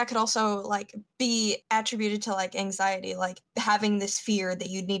feel like that could also like be attributed to like anxiety, like having this fear that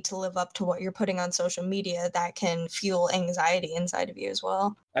you need to live up to what you're putting on social media. That can fuel anxiety inside of you as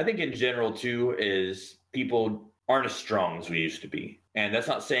well. I think in general too is people aren't as strong as we used to be. And that's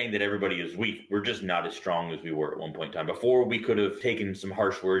not saying that everybody is weak. We're just not as strong as we were at one point in time. Before, we could have taken some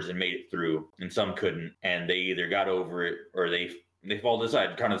harsh words and made it through, and some couldn't. And they either got over it or they fall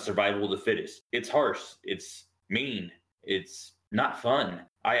aside, kind of survival of the fittest. It's harsh. It's mean. It's not fun.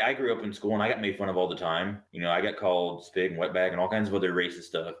 I grew up in school and I got made fun of all the time. I got called spig and wetback and all kinds of other racist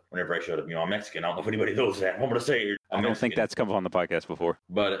stuff whenever I showed up. I'm Mexican. I don't know if anybody knows that. I'm going to say I don't think that's come on the podcast before.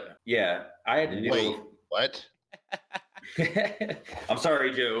 But yeah, I had to deal with... What? I'm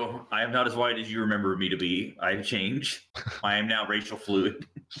sorry, Joe. I am not as white as you remember me to be. I've changed. I am now racial fluid.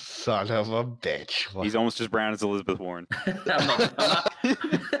 Son of a bitch. He's almost as brown as Elizabeth Warren. I'm not.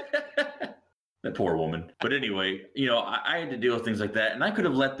 That poor woman. But anyway, I had to deal with things like that, and I could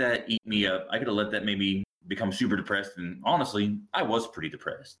have let that eat me up. I could have let that maybe become super depressed, and honestly, I was pretty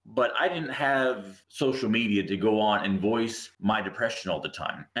depressed. But I didn't have social media to go on and voice my depression all the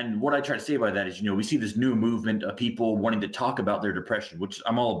time. And what I try to say by that is, we see this new movement of people wanting to talk about their depression, which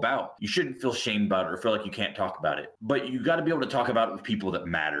I'm all about. You shouldn't feel shame about it or feel like you can't talk about it. But you got to be able to talk about it with people that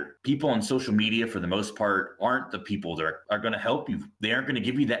matter. People on social media, for the most part, aren't the people that are going to help you. They aren't going to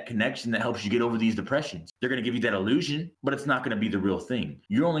give you that connection that helps you get over these depressions. They're going to give you that illusion, but it's not going to be the real thing.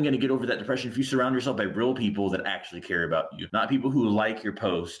 You're only going to get over that depression if you surround yourself by real people that actually care about you, not people who like your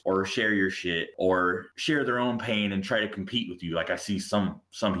post or share your shit or share their own pain and try to compete with you like I see some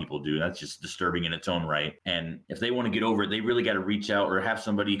people do. That's just disturbing in its own right. And if they want to get over it, they really got to reach out or have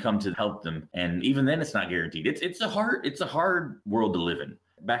somebody come to help them. And even then, it's not guaranteed. It's a hard world to live in.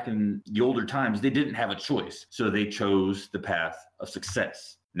 Back in the older times, they didn't have a choice, so they chose the path of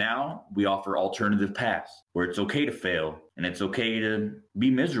success. Now we offer alternative paths where it's okay to fail and it's okay to be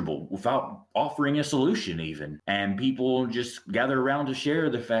miserable without offering a solution even. And people just gather around to share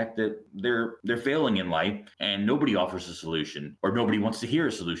the fact that they're failing in life and nobody offers a solution or nobody wants to hear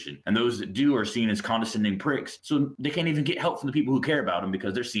a solution. And those that do are seen as condescending pricks. So they can't even get help from the people who care about them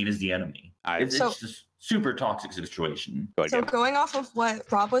because they're seen as the enemy. It's just super toxic situation. So going off of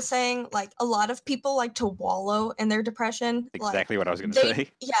what Rob was saying, like a lot of people like to wallow in their depression. Exactly what I was going to say.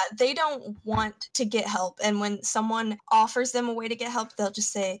 Yeah, they don't want to get help. And when someone offers them a way to get help, they'll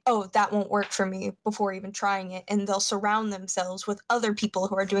just say, oh, that won't work for me before even trying it. And they'll surround themselves with other people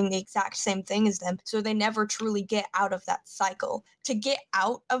who are doing the exact same thing as them. So they never truly get out of that cycle. To get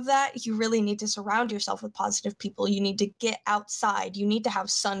out of that, you really need to surround yourself with positive people. You need to get outside. You need to have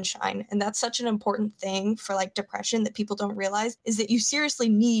sunshine. And that's such an important thing for like depression that people don't realize, is that you seriously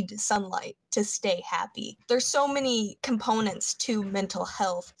need sunlight to stay happy. There's so many components to mental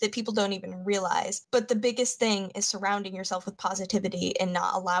health that people don't even realize. But the biggest thing is surrounding yourself with positivity and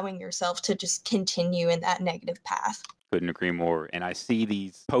not allowing yourself to just continue in that negative path. Couldn't agree more. And I see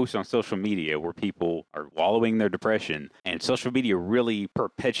these posts on social media where people are wallowing their depression, and social media really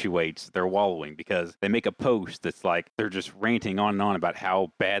perpetuates their wallowing because they make a post that's like they're just ranting on and on about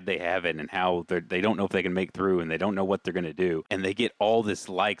how bad they have it and how they don't know if they can make through and they don't know what they're going to do. And they get all this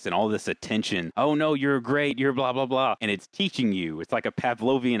likes and all this attention. Oh no, you're great. You're blah, blah, blah. And it's teaching you. It's like a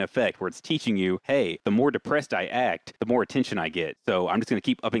Pavlovian effect where it's teaching you, hey, the more depressed I act, the more attention I get. So I'm just going to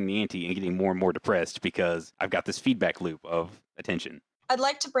keep upping the ante and getting more and more depressed because I've got this feedback loop of attention. I'd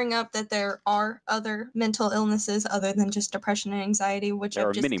like to bring up that there are other mental illnesses other than just depression and anxiety, which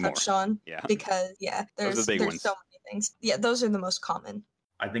I've just touched on. Yeah. Because there's so many things. Yeah, those are the most common.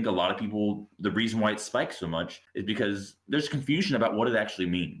 I think a lot of people, the reason why it spikes so much is because there's confusion about what it actually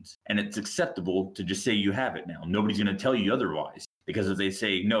means. And it's acceptable to just say you have it now. Nobody's going to tell you otherwise. Because if they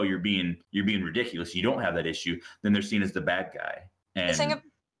say, no, you're being ridiculous, you don't have that issue, then they're seen as the bad guy. And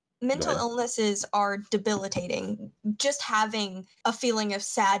mental ahead. illnesses are debilitating. Just having a feeling of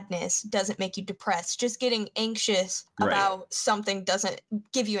sadness doesn't make you depressed. Just getting anxious Right. about something doesn't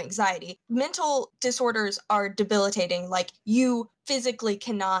give you anxiety. Mental disorders are debilitating. Like, you physically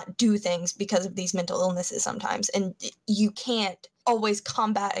cannot do things because of these mental illnesses sometimes, and you can't always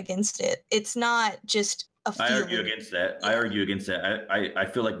combat against it. It's not just a I feeling. argue against that. Yeah. I argue against that. I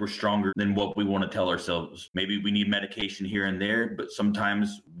feel like we're stronger than what we want to tell ourselves. Maybe we need medication here and there, but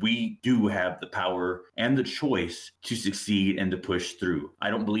sometimes we do have the power and the choice to succeed and to push through.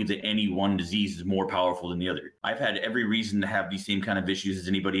 I don't believe that any one disease is more powerful than the other. I've had every reason to have these same kind of issues as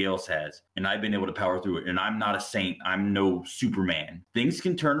anybody else has, and I've been able to power through it. And I'm not a saint. I'm no Superman. Things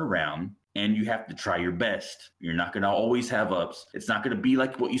can turn around. And you have to try your best. You're not going to always have ups. It's not going to be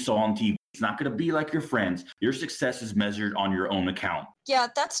like what you saw on TV. It's not going to be like your friends. Your success is measured on your own account. Yeah,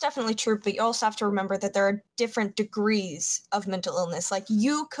 that's definitely true, but you also have to remember that there are different degrees of mental illness. Like,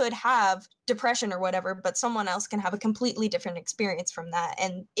 you could have depression or whatever, but someone else can have a completely different experience from that,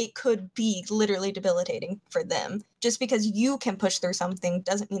 and it could be literally debilitating for them. Just because you can push through something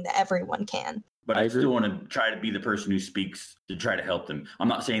doesn't mean that everyone can. But I I agree. still want to try to be the person who speaks to try to help them. I'm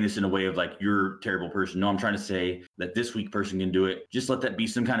not saying this in a way of like, you're a terrible person. No, I'm trying to say that this weak person can do it. Just let that be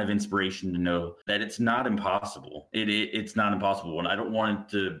some kind of inspiration to know that it's not impossible. It's not impossible. And I don't want it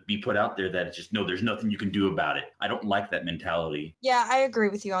to be put out there that it's just, no, there's nothing you can do about it. I don't like that mentality. Yeah, I agree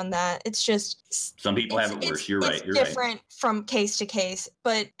with you on that. It's just Some people have it worse. You're right. It's You're right. different from case to case,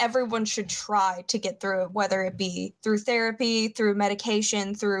 but everyone should try to get through it, whether it be through therapy, through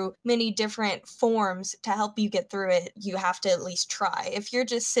medication, through many different forms to help you get through it. You have to at least try. If you're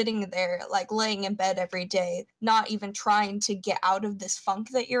just sitting there, like laying in bed every day, not even trying to get out of this funk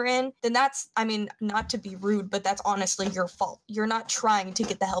that you're in, then that's, I mean, not to be rude, but that's honestly your fault. You're not trying to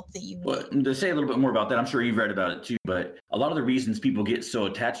get the help that you need. But to say a little bit more about that, I'm sure you've read about it too, but a lot of the reasons people get so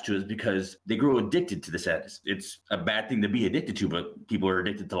attached to it is because they grow addicted to the sadness. It's a bad thing to be addicted to, but people are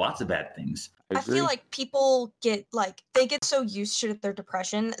addicted to lots of bad things. I feel like people get they get so used to their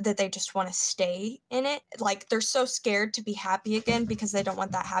depression that they just want to stay in it. Like, they're so scared to be happy again because they don't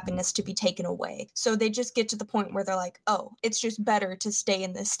want that happiness to be taken away. So they just get to the point where they're like, oh, it's just better to stay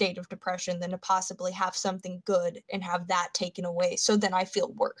in this state of depression than to possibly have something good and have that taken away. So then I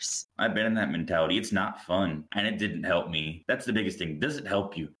feel worse. I've been in that mentality. It's not fun, and it didn't help me. That's the biggest thing. Does it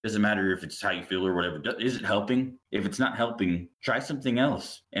help you? Doesn't matter if it's how you feel or whatever. Is it helping? If it's not helping, try something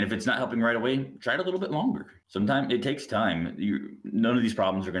else. And if it's not helping right away, try it a little bit longer. Sometimes it takes time. None of these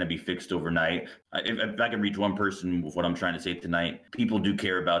problems are going to be fixed overnight. If I can reach one person with what I'm trying to say tonight, people do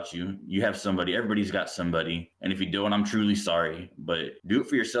care about you. You have somebody. Everybody's got somebody. And if you don't, I'm truly sorry. But do it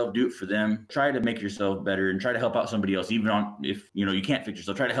for yourself. Do it for them. Try to make yourself better and try to help out somebody else. Even if you can't fix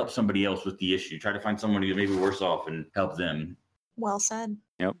yourself, try to help somebody else with the issue. Try to find someone who's maybe worse off and help them. Well said.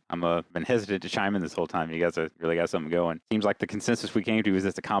 Yep, I'm been hesitant to chime in this whole time. You guys have really got something going. Seems like the consensus we came to is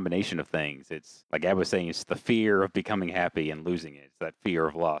it's a combination of things. It's like Ab was saying, it's the fear of becoming happy and losing it. It's that fear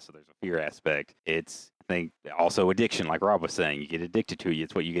of loss. So there's a fear aspect. It's, I think, also addiction, like Rob was saying. You get addicted to it.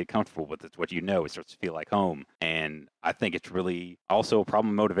 It's what you get comfortable with. It's what you know. It starts to feel like home. And I think it's really also a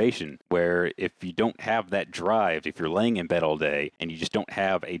problem of motivation, where if you don't have that drive, if you're laying in bed all day and you just don't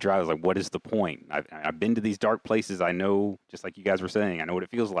have a drive, it's like, what is the point? I've been to these dark places. I know, just like you guys were saying, I know what it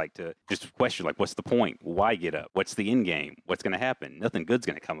feels like to just question, like, what's the point? Why get up? What's the end game? What's going to happen? Nothing good's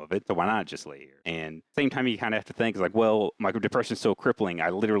going to come of it. So why not just lay here? And same time, you kind of have to think, like, well, my depression's so crippling, I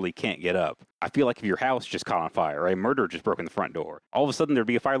literally can't get up. I feel like if your house just caught on fire, right? Murder just broke in the front door, all of a sudden there'd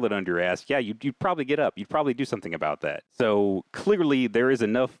be a fire lit under your ass. Yeah, you'd probably get up. You'd probably do something about that. So clearly there is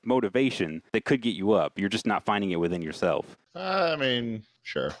enough motivation that could get you up. You're just not finding it within yourself. I mean,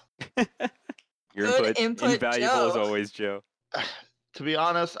 sure. Your Good input, invaluable as Joe. always, Joe. To be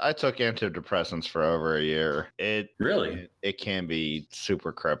honest, I took antidepressants for over a year. Really? It can be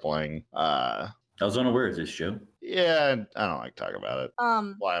super crippling. I was unaware of this, Joe. Yeah, I don't like talking about it.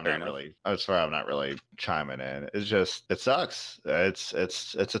 Why I'm Fair not enough. really. I'm sorry, I'm not really chiming in. It's just it sucks. It's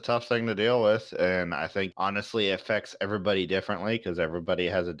a tough thing to deal with, and I think honestly it affects everybody differently because everybody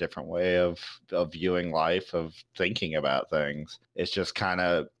has a different way of viewing life, of thinking about things. It's just kind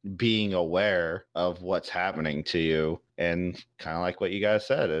of being aware of what's happening to you. And kind of like what you guys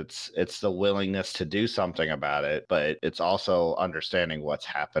said, it's the willingness to do something about it, but it's also understanding what's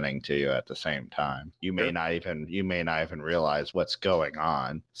happening to you at the same time. You may not even realize what's going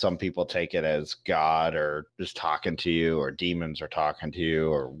on. Some people take it as God or just talking to you, or demons are talking to you,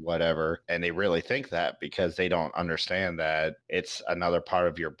 or whatever, and they really think that because they don't understand that it's another part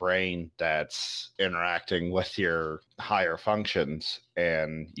of your brain that's interacting with your higher functions,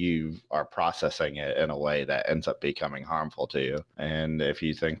 and you are processing it in a way that ends up becoming harmful to you. And if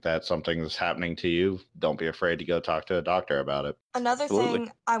you think that something is happening to you, don't be afraid to go talk to a doctor about it. Another Absolutely.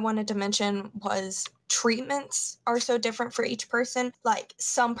 thing I wanted to mention was treatments are so different for each person. Like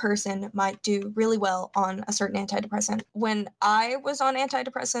some person might do really well on a certain antidepressant. When I was on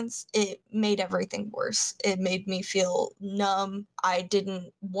antidepressants, it made everything worse. It made me feel numb. I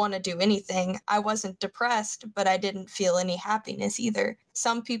didn't want to do anything. I wasn't depressed, but I didn't feel any happiness either.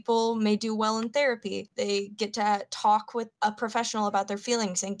 Some people may do well in therapy. They get to talk with a professional about their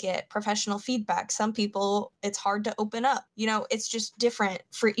feelings and get professional feedback. Some people, it's hard to open up. You know, it's just different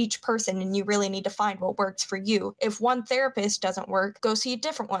for each person, and you really need to find what works for you. If one therapist doesn't work, go see a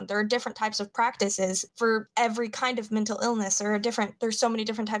different one. There are different types of practices for every kind of mental illness. There's so many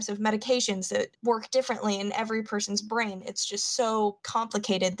different types of medications that work differently in every person's brain. It's just so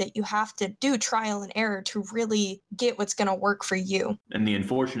complicated that you have to do trial and error to really get what's going to work for you. And the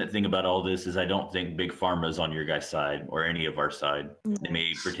unfortunate thing about all this is I don't think Big Pharma is on your guys' side or any of our side. They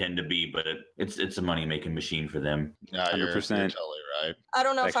may pretend to be, but it's a money-making machine for them. No, you're 100%. totally right. I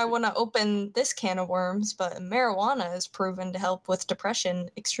don't know if I Actually- want to open this can of worms, but marijuana is proven to help with depression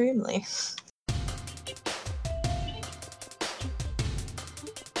extremely.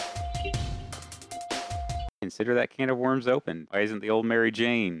 Consider that can of worms open. Why isn't the old Mary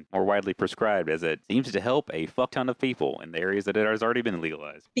Jane more widely prescribed, as it seems to help a fuck ton of people in the areas that it has already been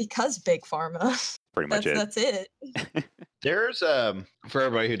legalized? Because Big Pharma. Pretty much it. That's it. There's for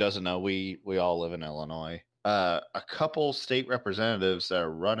everybody who doesn't know, we all live in Illinois. A couple state representatives that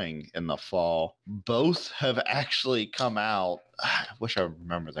are running in the fall, both have actually come out. I wish I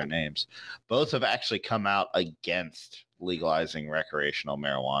remember their names. Both have actually come out against legalizing recreational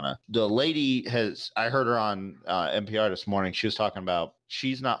marijuana. The lady I heard her on NPR this morning. She was talking about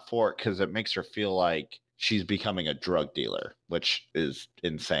she's not for it because it makes her feel like she's becoming a drug dealer, which is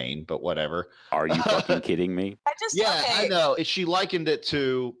insane, but whatever. Are you fucking kidding me? I know. She likened it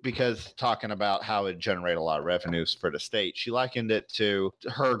to, because talking about how it generate a lot of revenues for the state, she likened it to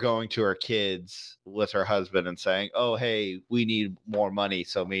her going to her kids with her husband and saying, oh, hey, we need more money,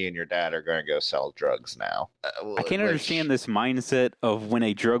 so me and your dad are going to go sell drugs now. I can't understand this mindset of when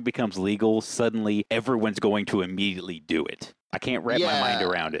a drug becomes legal, suddenly everyone's going to immediately do it. I can't wrap my mind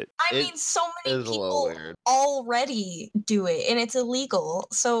around it. I mean, so many is a little people weird. already do it, and it's illegal.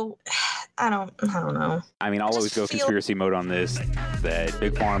 So I don't know. I mean, I'll I always just go feel- conspiracy mode on this, that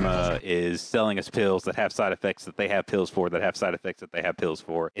Big Pharma is selling us pills that have side effects that they have pills for, that have side effects that they have pills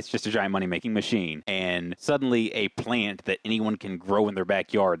for. It's just a giant money-making machine. And suddenly a plant that anyone can grow in their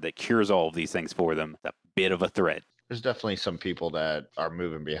backyard that cures all of these things for them, it's a bit of a threat. There's definitely some people that are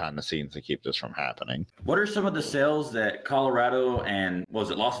moving behind the scenes to keep this from happening. What are some of the sales that Colorado and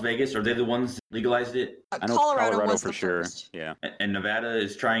was it Las Vegas? Are they the ones that legalized it? I know Colorado was for the sure. first. Yeah. And Nevada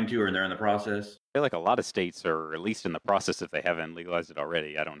is trying to, or they're in the process? I feel like a lot of states are at least in the process if they haven't legalized it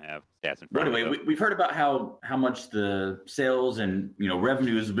already. I don't have stats in But front of anyway, me. we've heard about how much the sales and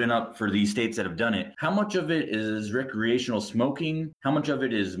revenue has been up for these states that have done it. How much of it is recreational smoking? How much of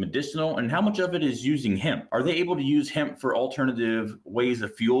it is medicinal? And how much of it is using hemp? Are they able to use hemp for alternative ways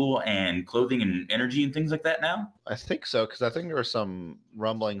of fuel and clothing and energy and things like that now? I think so, because I think there were some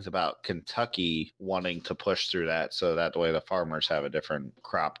rumblings about Kentucky wanting to push through that, so that way the farmers have a different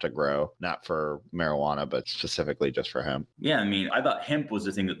crop to grow, not for marijuana, but specifically just for hemp. Yeah, I mean, I thought hemp was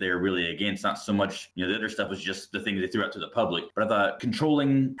the thing that they were really against, not so much, the other stuff was just the thing they threw out to the public. But I thought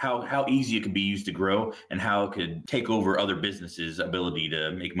controlling how easy it could be used to grow and how it could take over other businesses' ability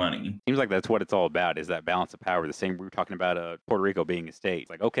to make money. Seems like that's what it's all about, is that balance of power. The same we were talking about Puerto Rico being a state. It's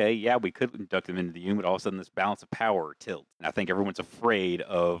like, okay, yeah, we could induct them into the union, but all of a sudden this balance of power tilts. And I think everyone's afraid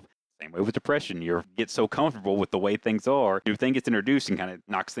of, same way with depression, you get so comfortable with the way things are, new thing gets introduced and kind of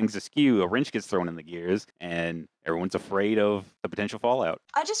knocks things askew, a wrench gets thrown in the gears, and everyone's afraid of the potential fallout.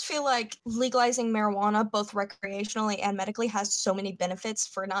 I just feel like legalizing marijuana, both recreationally and medically, has so many benefits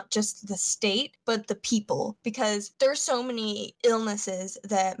for not just the state, but the people, because there's so many illnesses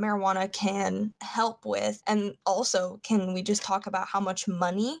that marijuana can help with. And also, can we just talk about how much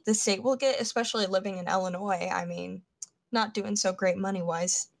money the state will get, especially living in Illinois? I mean, not doing so great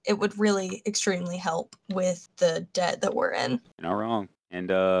money-wise. It would really extremely help with the debt that we're in. You're not wrong. And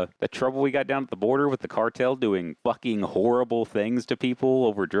the trouble we got down at the border with the cartel doing fucking horrible things to people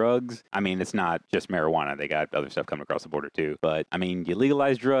over drugs. I mean, it's not just marijuana. They got other stuff coming across the border too. But I mean, you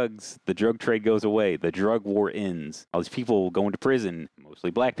legalize drugs, the drug trade goes away, the drug war ends. All these people going to prison,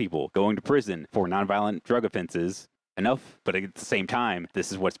 mostly black people, going to prison for nonviolent drug offenses. enough. But at the same time,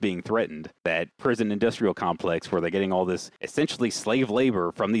 this is what's being threatened. That prison industrial complex where they're getting all this essentially slave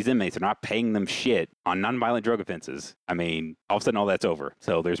labor from these inmates. They're not paying them shit on nonviolent drug offenses. I mean, all of a sudden all that's over.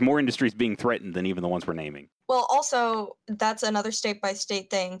 So there's more industries being threatened than even the ones we're naming. Well, also, that's another state by state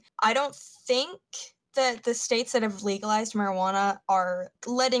thing. I don't think that the states that have legalized marijuana are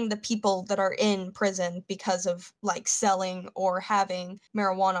letting the people that are in prison because of like selling or having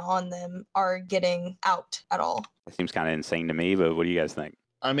marijuana on them are getting out at all. That seems kind of insane to me, but what do you guys think?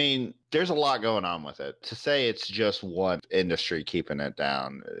 I mean, there's a lot going on with it. To say it's just one industry keeping it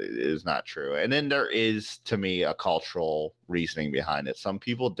down is not true. And then there is, to me, a cultural reasoning behind it. Some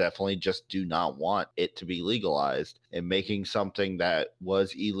people definitely just do not want it to be legalized. And making something that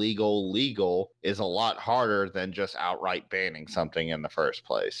was illegal legal is a lot harder than just outright banning something in the first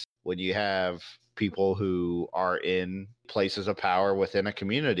place. When you have people who are in places of power within a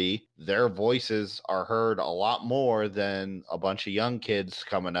community, their voices are heard a lot more than a bunch of young kids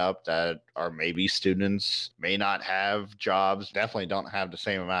coming up that are maybe students, may not have jobs, definitely don't have the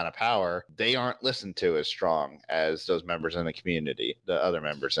same amount of power. They aren't listened to as strong as those members in the community, the other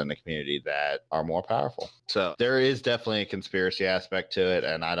members in the community that are more powerful. So there is definitely a conspiracy aspect to it,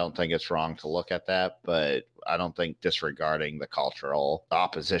 and I don't think it's wrong to look at that, but I don't think disregarding the cultural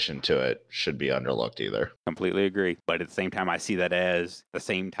opposition to it should be underlooked either. Completely agree. But at the same time, I see that as the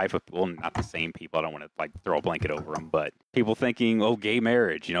same type of, well, not the same people. I don't want to like throw a blanket over them, but people thinking, oh, gay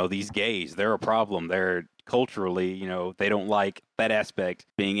marriage, these gays, they're a problem. They're culturally, they don't like that aspect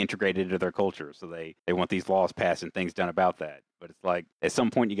being integrated into their culture. So they want these laws passed and things done about that. But it's like, at some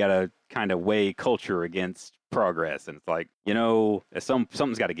point, you got to kind of weigh culture against progress. And it's like,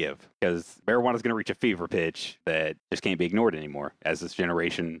 something's got to give, because marijuana is going to reach a fever pitch that just can't be ignored anymore as this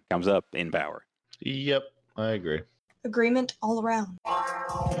generation comes up in power. Yep, I agree. Agreement all around.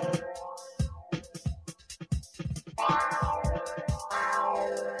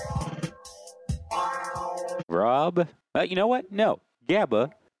 Rob, you know what? No.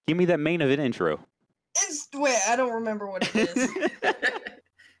 Gabba, give me that main event intro. Wait, I don't remember what it is.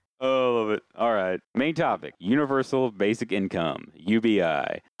 Oh, love it. All right. Main topic, universal basic income,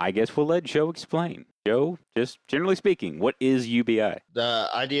 UBI. I guess we'll let Joe explain. Joe, just generally speaking, what is UBI? The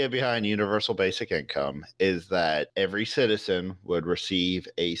idea behind universal basic income is that every citizen would receive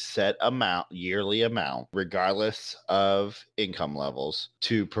a set amount, yearly amount, regardless of income levels,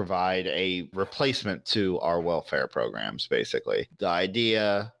 to provide a replacement to our welfare programs, basically. The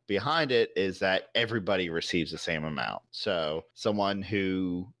idea behind it is that everybody receives the same amount. So someone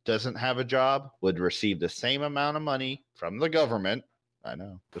who doesn't have a job would receive the same amount of money from the government. I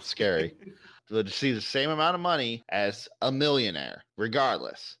know, it's scary. Would receive the same amount of money as a millionaire,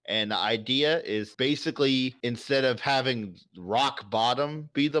 regardless. And the idea is basically, instead of having rock bottom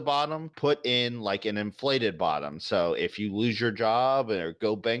be the bottom, put in like an inflated bottom. So if you lose your job or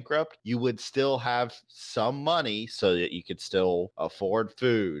go bankrupt, you would still have some money so that you could still afford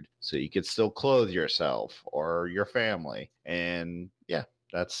food, so you could still clothe yourself or your family. And yeah,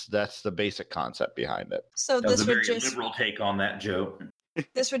 that's the basic concept behind it. So That was this a would very just liberal take on that, Joe.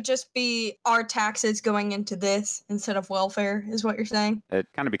 this would just be our taxes going into this instead of welfare, is what you're saying? It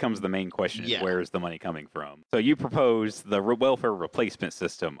kind of becomes the main question, Yeah. where is the money coming from? So you propose the welfare replacement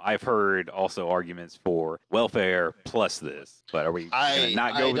system. I've heard also arguments for welfare plus this, but are we going to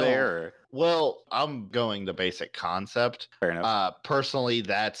not go there? Or? Well, I'm going the basic concept. Fair enough. Personally,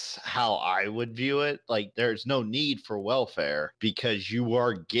 that's how I would view it. Like, there's no need for welfare because you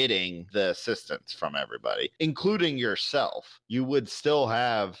are getting the assistance from everybody, including yourself. You would still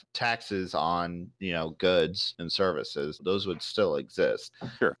have taxes on, goods and services. Those would still exist.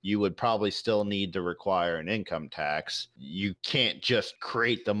 Sure. You would probably still need to require an income tax. You can't just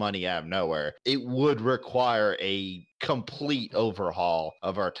create the money out of nowhere. It would require a complete overhaul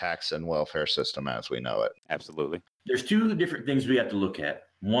of our tax and welfare system as we know it. Absolutely. There's two different things we have to look at.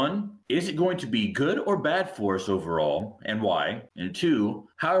 One, is it going to be good or bad for us overall, and why? And two,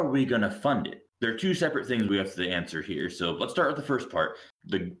 how are we going to fund it? There are two separate things we have to answer here. So let's start with the first part.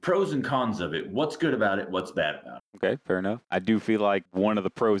 The pros and cons of it. What's good about it? What's bad about it? Okay, fair enough. I do feel like one of the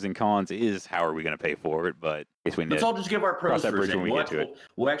pros and cons is how are we going to pay for it, but I guess we need Let's all just give our pros cross that for a bridge second. when we get to it.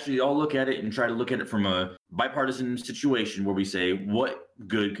 We'll actually all look at it and try to look at it from a bipartisan situation where we say what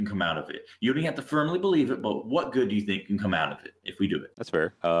good can come out of it. You don't even have to firmly believe it, but what good do you think can come out of it if we do it? That's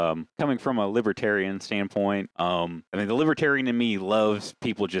fair. Coming from a libertarian standpoint, the libertarian in me loves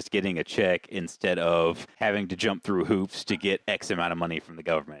people just getting a check instead of having to jump through hoops to get X amount of money from the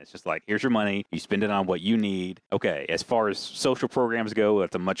government. It's just like, here's your money. You spend it on what you need. Okay, as far as social programs go,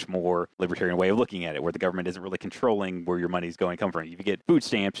 that's a much more libertarian way of looking at it, where the government isn't really really controlling where your money's going come from. If you get food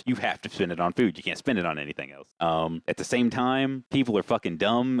stamps, you have to spend it on food. You can't spend it on anything else. At the same time, people are fucking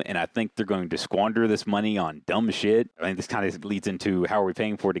dumb, and I think they're going to squander this money on dumb shit. I mean, this kind of leads into how are we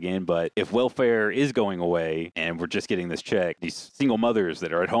paying for it again, but if welfare is going away and we're just getting this check, these single mothers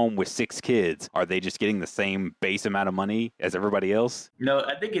that are at home with 6 kids, are they just getting the same base amount of money as everybody else? No,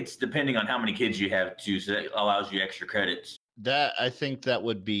 I think it's depending on how many kids you have too, so that allows you extra credits. That I think that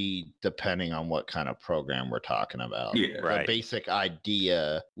would be depending on what kind of program we're talking about. Yeah, right. The basic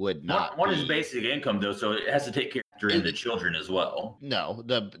idea would not. One is basic income though, so it has to take care of the children as well. No,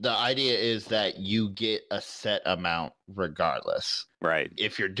 the idea is that you get a set amount regardless. Right.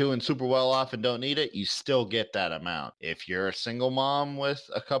 If you're doing super well off and don't need it, you still get that amount. If you're a single mom with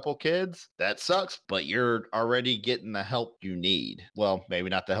a couple kids, that sucks, but you're already getting the help you need. Well, maybe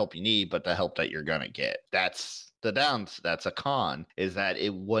not the help you need, but the help that you're going to get. That's the that's a con, is that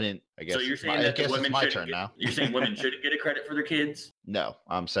it wouldn't, I guess. So you're saying that the women my should turn now. You're saying women shouldn't get a credit for their kids? No,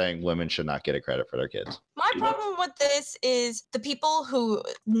 I'm saying women should not get a credit for their kids. My problem with this is the people who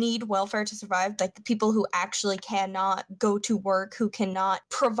need welfare to survive, like the people who actually cannot go to work, who cannot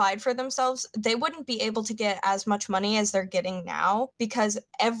provide for themselves, they wouldn't be able to get as much money as they're getting now because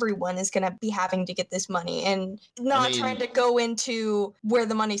everyone is going to be having to get this money. And not trying to go into where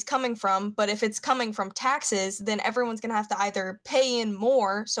the money's coming from, but if it's coming from taxes, then everyone's going to have to either pay in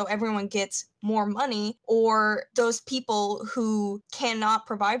more so everyone gets more money, or those people who cannot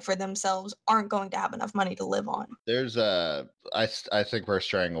provide for themselves aren't going to have enough money to live on. There's I think we're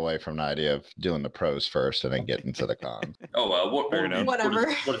straying away from the idea of doing the pros first and then getting to the cons.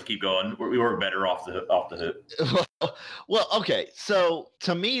 Whatever. We'll just keep going. We were better off the hook. Well, okay. So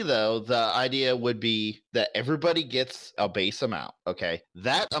to me, though, the idea would be that everybody gets a base amount. Okay,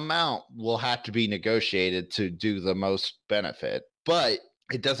 that amount will have to be negotiated to do the most benefit, but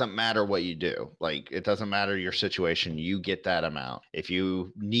it doesn't matter what you do. Like, it doesn't matter your situation. You get that amount. If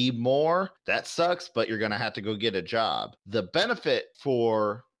you need more, that sucks, but you're going to have to go get a job. The benefit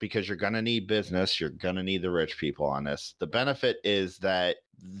because you're going to need business, you're going to need the rich people on this. The benefit is that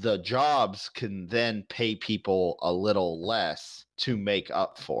the jobs can then pay people a little less to make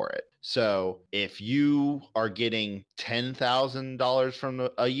up for it. So if you are getting $10,000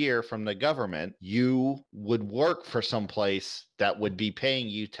 a year from the government, you would work for some place that would be paying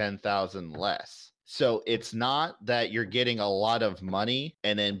you $10,000 less. So it's not that you're getting a lot of money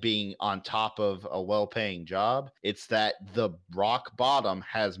and then being on top of a well-paying job. It's that the rock bottom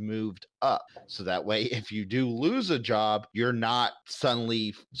has moved up. So that way, if you do lose a job, you're not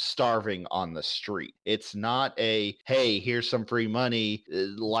suddenly starving on the street. It's not hey, here's some free money.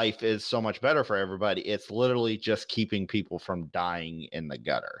 Life is so much better for everybody. It's literally just keeping people from dying in the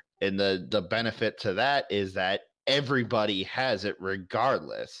gutter. And the benefit to that is that everybody has it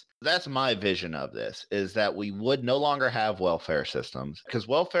regardless. That's my vision of this, is that we would no longer have welfare systems because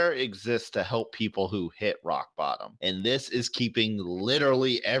welfare exists to help people who hit rock bottom. And this is keeping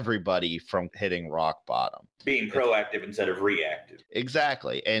literally everybody from hitting rock bottom. Being proactive instead of reactive.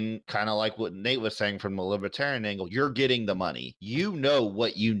 Exactly. And kind of like what Nate was saying from the libertarian angle, you're getting the money. You know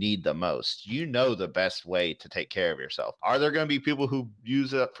what you need the most. You know the best way to take care of yourself. Are there going to be people who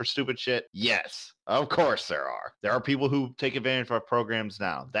use it for stupid shit? Yes. Of course there are. There are people who take advantage of our programs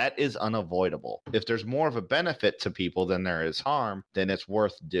now. That is unavoidable. If there's more of a benefit to people than there is harm, then it's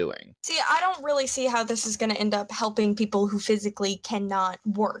worth doing. See, I don't really see how this is going to end up helping people who physically cannot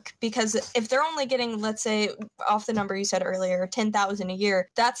work, because if they're only getting, let's say, off the number you said earlier, $10,000 a year,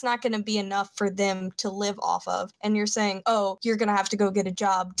 that's not going to be enough for them to live off of. And you're saying, oh, you're going to have to go get a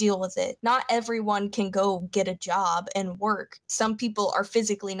job, deal with it. Not everyone can go get a job and work. Some people are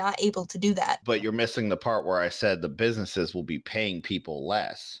physically not able to do that. But you're missing the part where I said the businesses will be paying people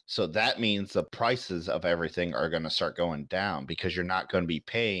less. So that means the prices of everything are going to start going down because you're not going to be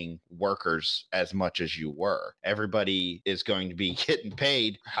paying workers as much as you were. Everybody is going to be getting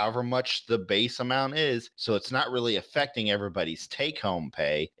paid however much the base amount is. So it's not really affecting everybody's take-home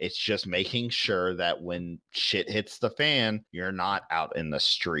pay. It's just making sure that when shit hits the fan, you're not out in the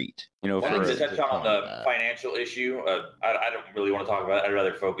street. You know, One thing to touch on the financial issue, I don't really want to talk about it. I'd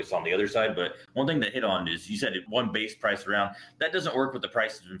rather focus on the other side. But one thing that hit on is you said one base price around. That doesn't work with the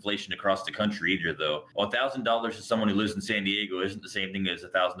price of inflation across the country either, though. $1,000 to someone who lives in San Diego isn't the same thing as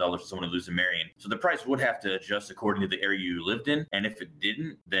 $1,000 to someone who lives in Marion. So the price would have to adjust according to the area you lived in. And if it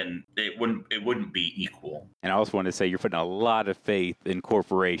didn't, then it wouldn't be equal. And I also want to say you're putting a lot of faith in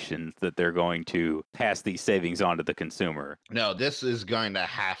corporations that they're going to pass these savings on to the consumer. No, this is going to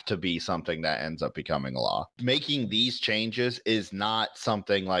have to be be something that ends up becoming law. Making these changes is not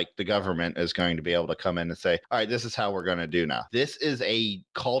something like the government is going to be able to come in and say, all right, this is how we're going to do now. This is a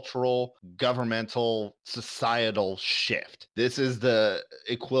cultural, governmental, societal shift. This is the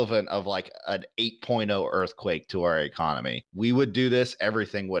equivalent of like an 8.0 earthquake to our economy. We would do this,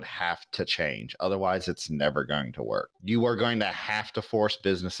 everything would have to change. Otherwise, it's never going to work. You are going to have to force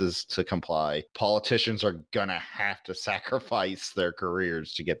businesses to comply. Politicians are going to have to sacrifice their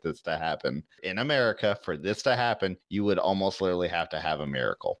careers to get this to happen. In America, for this to happen, you would almost literally have to have a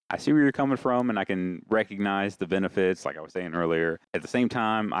miracle. I see where you're coming from, and I can recognize the benefits, like I was saying earlier. At the same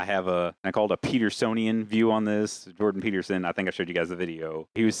time, I have I call it a Petersonian view on this. Jordan Peterson, I think I showed you guys the video.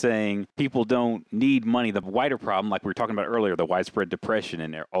 He was saying people don't need money. The wider problem, like we were talking about earlier, the widespread depression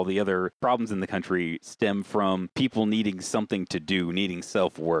and all the other problems in the country stem from people needing something to do, needing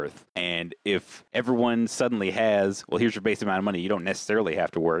self-worth. And if everyone suddenly has, well, here's your base amount of money, you don't necessarily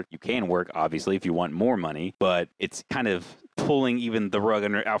have to work. You can work, obviously, if you want more money, but it's kind of pulling even the rug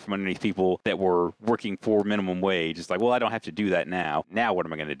out from underneath people that were working for minimum wage. It's like, well, I don't have to do that now. Now what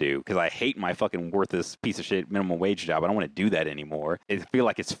am I going to do? Because I hate my fucking worthless piece of shit minimum wage job. I don't want to do that anymore. I feel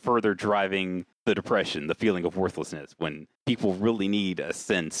like it's further driving the depression, the feeling of worthlessness, when people really need a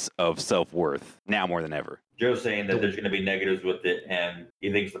sense of self-worth now more than ever. Joe's saying that there's going to be negatives with it, and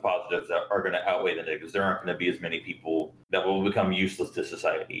he thinks the positives are going to outweigh the negatives. There aren't going to be as many people that will become useless to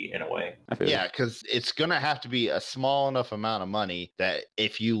society in a way. Yeah, because it's going to have to be a small enough amount of money that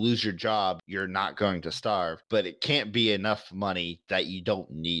if you lose your job, you're not going to starve. But it can't be enough money that you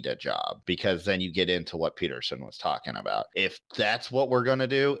don't need a job, because then you get into what Peterson was talking about. If that's what we're going to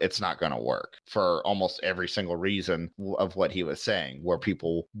do, it's not going to work for almost every single reason of what he was saying, where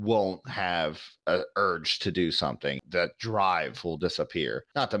people won't have an urge to do something. That drive will disappear.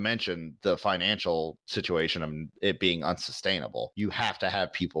 Not to mention the financial situation of it being unsustainable. You have to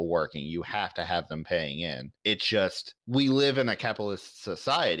have people working. You have to have them paying in. It's just, we live in a capitalist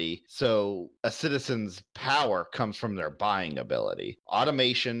society, so a citizen's power comes from their buying ability.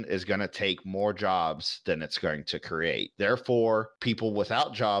 Automation is going to take more jobs than it's going to create. Therefore, people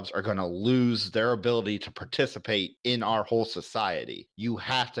without jobs are going to lose their ability to participate in our whole society. You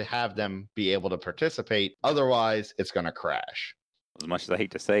have to have them be able to participate. Otherwise, it's going to crash. As much as I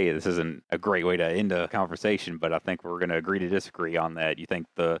hate to say it, this isn't a great way to end a conversation, but I think we're going to agree to disagree on that. You think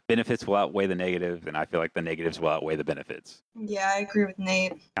the benefits will outweigh the negative, and I feel like the negatives will outweigh the benefits. Yeah, I agree with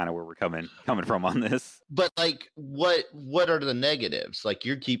Nate. Kind of where we're coming from on this. But like, what are the negatives? Like,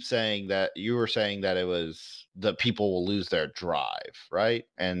 you keep saying that you were saying that it was the people will lose their drive, right?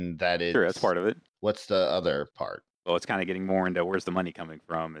 And that is Sure, that's part of it. What's the other part? Well, it's kind of getting more into where's the money coming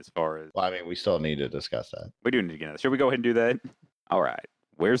from as far as... Well, I mean, we still need to discuss that. We do need to get into that. Should we go ahead and do that? All right.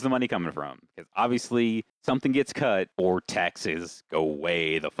 Where's the money coming from? Because obviously something gets cut or taxes go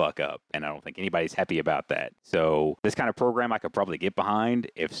way the fuck up. And I don't think anybody's happy about that. So this kind of program I could probably get behind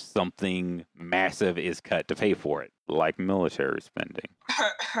if something massive is cut to pay for it, like military spending.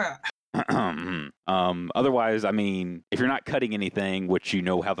 Otherwise, I mean, if you're not cutting anything, which you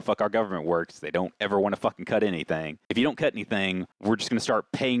know how the fuck our government works, they don't ever want to fucking cut anything. If you don't cut anything, we're just going to start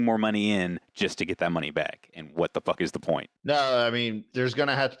paying more money in just to get that money back. And what the fuck is the point? No, I mean, there's going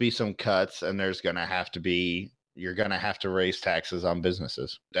to have to be some cuts, and there's going to have to be, you're going to have to raise taxes on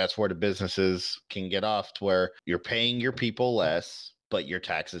businesses. That's where the businesses can get off, to where you're paying your people less, but your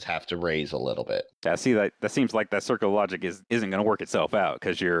taxes have to raise a little bit. Yeah, see, that seems like that circle of logic isn't going to work itself out,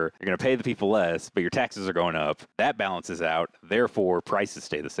 because you're going to pay the people less, but your taxes are going up. That balances out. Therefore, prices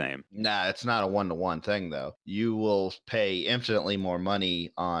stay the same. Nah, it's not a one-to-one thing, though. You will pay infinitely more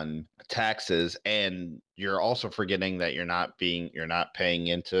money on taxes, and you're also forgetting that you're not paying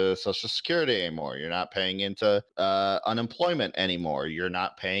into Social Security anymore. You're not paying into unemployment anymore. You're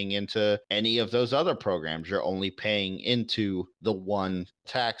not paying into any of those other programs. You're only paying into the one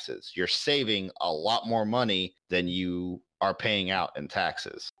taxes. You're saving a lot more money than you are paying out in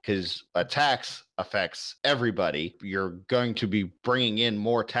taxes, because a tax affects everybody. You're going to be bringing in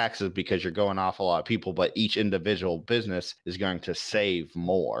more taxes because you're going off a lot of people, but each individual business is going to save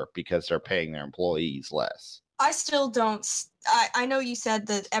more because they're paying their employees less. I still don't. I know you said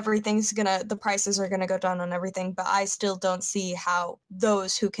that the prices are gonna go down on everything, but I still don't see how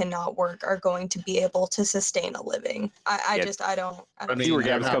those who cannot work are going to be able to sustain a living. I don't. I mean, see where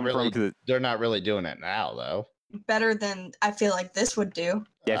they're Gab's not coming really, from. they're not really doing it now, though. Better than I feel like this would do.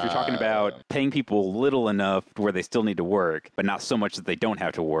 Yeah, if you're talking about paying people little enough to where they still need to work, but not so much that they don't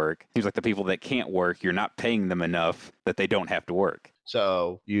have to work, seems like the people that can't work, you're not paying them enough that they don't have to work.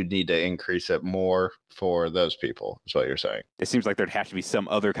 So you need to increase it more for those people, is what you're saying. It seems like there'd have to be some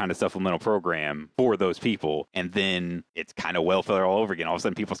other kind of supplemental program for those people. And then it's kind of welfare all over again. All of a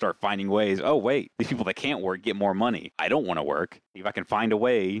sudden, people start finding ways. Oh, wait, these people that can't work get more money. I don't want to work. If I can find a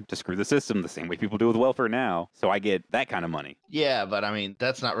way to screw the system the same way people do with welfare now, so I get that kind of money. Yeah, but I mean,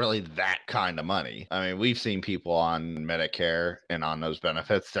 that's not really that kind of money. I mean, we've seen people on Medicare and on those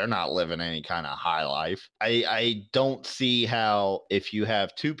benefits. They're not living any kind of high life. I don't see how if you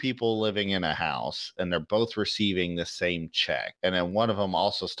have two people living in a house and they're both receiving the same check, and then one of them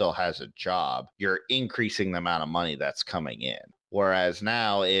also still has a job, you're increasing the amount of money that's coming in. Whereas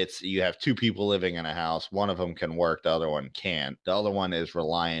now it's you have two people living in a house, one of them can work, the other one can't. The other one is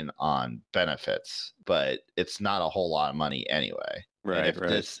relying on benefits, but it's not a whole lot of money anyway. Right,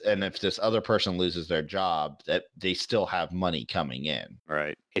 if this other person loses their job, that they still have money coming in.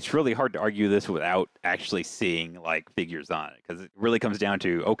 Right. It's really hard to argue this without actually seeing like figures on it, because it really comes down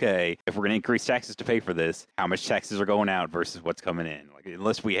to, okay, if we're going to increase taxes to pay for this, how much taxes are going out versus what's coming in? Like,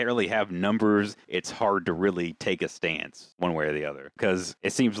 unless we really have numbers, it's hard to really take a stance one way or the other, because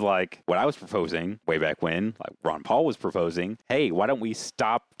it seems like what I was proposing way back when, like Ron Paul was proposing, hey, why don't we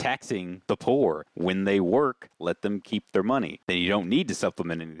stop taxing the poor when they work, let them keep their money. Then you don't need to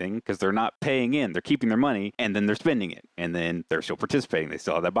supplement anything because they're not paying in, they're keeping their money, and then they're spending it, and then they're still participating. They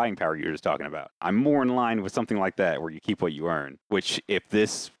still have that buying power you were just talking about. I'm more in line with something like that where you keep what you earn, which if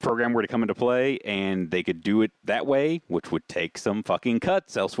this program were to come into play and they could do it that way, which would take some fucking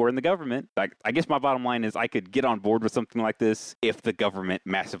cuts elsewhere in the government. I guess my bottom line is I could get on board with something like this if the government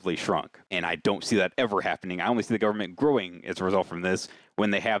massively shrunk. And I don't see that ever happening. I only see the government growing as a result from this when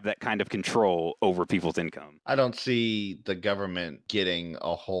they have that kind of control over people's income. I don't see the government getting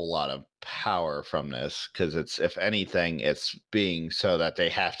a whole lot of power from this because it's, if anything, it's being so that they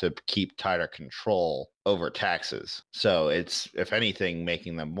have to keep tighter control over taxes. So it's, if anything,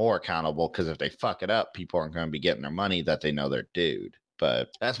 making them more accountable, because if they fuck it up, people aren't going to be getting their money that they know they're due.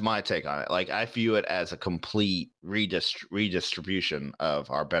 But that's my take on it. Like, I view it as a complete redistribution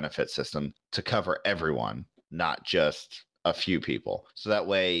of our benefit system to cover everyone, not just a few people. So that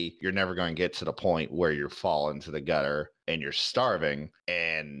way you're never going to get to the point where you fall into the gutter and you're starving,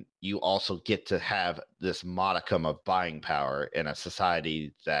 and you also get to have this modicum of buying power in a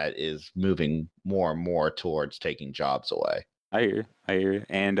society that is moving more and more towards taking jobs away. I hear you.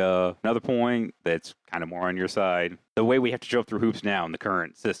 And another point that's kind of more on your side, the way we have to jump through hoops now in the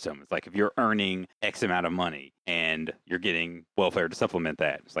current system, it's like if you're earning X amount of money and you're getting welfare to supplement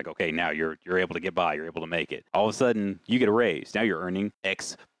that, it's like, okay, now you're able to get by, you're able to make it. All of a sudden, you get a raise. Now you're earning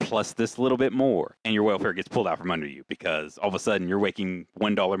X plus this little bit more, and your welfare gets pulled out from under you because all of a sudden you're making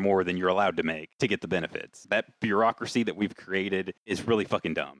 $1 more than you're allowed to make to get the benefits. That bureaucracy that we've created is really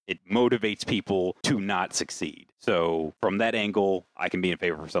fucking dumb. It motivates people to not succeed. So from that angle, I can be in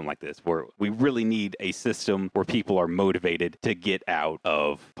favor of something like this, where we really need a system where people are motivated to get out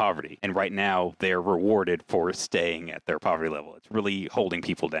of poverty. And right now, they're rewarded for staying at their poverty level. It's really holding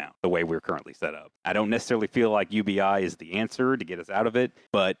people down the way we're currently set up. I don't necessarily feel like UBI is the answer to get us out of it,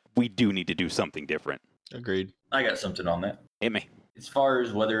 but we do need to do something different. Agreed. I got something on that. Hit me. As far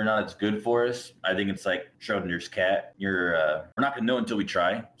as whether or not it's good for us, I think it's like Schrodinger's cat. We're not going to know until we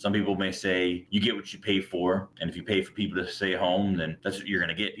try. Some people may say you get what you pay for, and if you pay for people to stay home, then that's what you're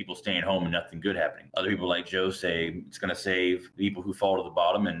going to get, people staying home and nothing good happening. Other people like Joe say it's going to save people who fall to the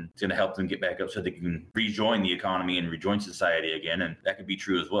bottom, and it's going to help them get back up so they can rejoin the economy and rejoin society again, and that could be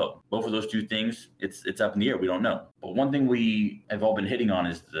true as well. Both of those two things, it's up in the air. We don't know. But one thing we have all been hitting on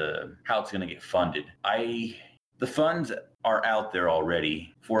is how it's going to get funded. The funds are out there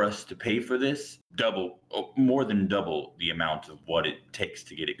already for us to pay for this, more than double the amount of what it takes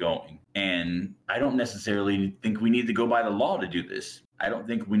to get it going. And I don't necessarily think we need to go by the law to do this. I don't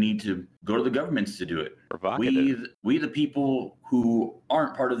think we need to go to the governments to do it. We the people who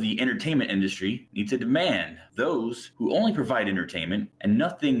aren't part of the entertainment industry need to demand those who only provide entertainment and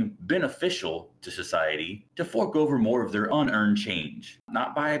nothing beneficial to society to fork over more of their unearned change,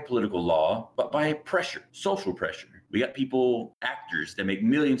 not by political law, but by pressure, social pressure. We got actors that make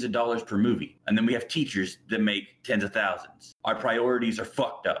millions of dollars per movie, and then we have teachers that make tens of thousands. Our priorities are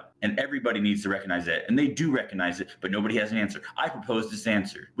fucked up, and everybody needs to recognize that, and they do recognize it, but nobody has an answer. I propose this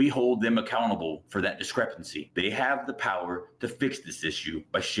answer. We hold them accountable for that discrepancy. They have the power to fix this issue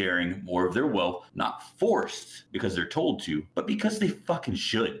by sharing more of their wealth, not forced because they're told to, but because they fucking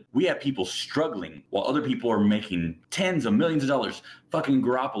should. We have people struggling while other people are making tens of millions of dollars. Fucking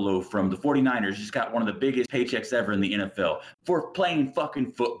Garoppolo from the 49ers just got one of the biggest paychecks ever in the NFL for playing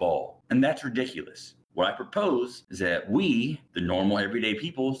fucking football. And that's ridiculous. What I propose is that we, the normal everyday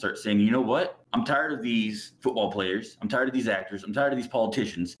people, start saying, you know what? I'm tired of these football players. I'm tired of these actors. I'm tired of these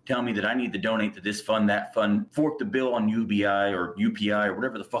politicians telling me that I need to donate to this fund, that fund, fork the bill on UBI or UPI or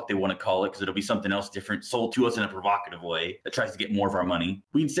whatever the fuck they want to call it, because it'll be something else different, sold to us in a provocative way that tries to get more of our money.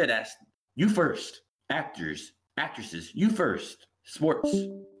 We instead ask, you first. Actors, actresses, you first. Sports,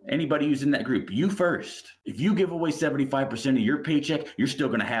 anybody who's in that group, you first. If you give away 75% of your paycheck, you're still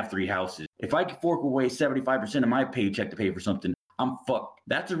going to have 3 houses. If I could fork away 75% of my paycheck to pay for something, I'm fucked.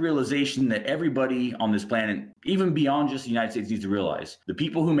 That's a realization that everybody on this planet, even beyond just the United States, needs to realize. The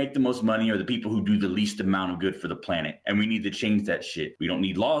people who make the most money are the people who do the least amount of good for the planet. And we need to change that shit. We don't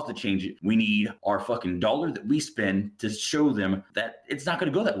need laws to change it. We need our fucking dollar that we spend to show them that it's not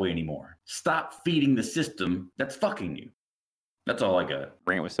going to go that way anymore. Stop feeding the system that's fucking you. That's all I got.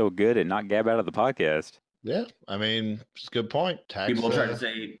 Rant was so good it knocked Gab out of the podcast. Yeah, I mean, it's a good point. People try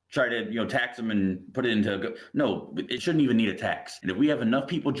to tax them and put it into no, it shouldn't even need a tax. And if we have enough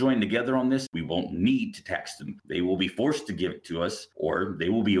people join together on this, we won't need to tax them. They will be forced to give it to us, or they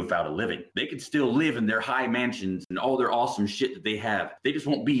will be without a living. They could still live in their high mansions and all their awesome shit that they have. They just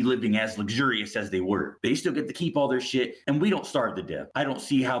won't be living as luxurious as they were. They still get to keep all their shit, and we don't starve to death. I don't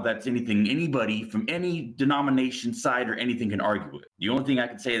see how that's anything anybody from any denomination, side, or anything can argue with. The only thing I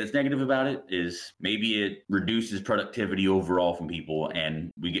can say that's negative about it is maybe it reduces productivity overall from people,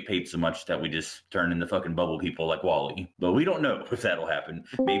 and we get paid so much that we just turn into fucking bubble people like Wall-E. But we don't know if that'll happen.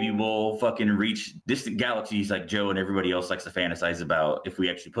 Maybe we'll fucking reach distant galaxies like Joe and everybody else likes to fantasize about if we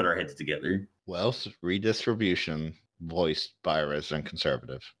actually put our heads together. Wealth redistribution voiced by a resident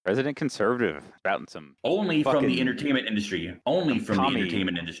conservative. Resident conservative spouting some Only from the fucking entertainment industry. Only from the commie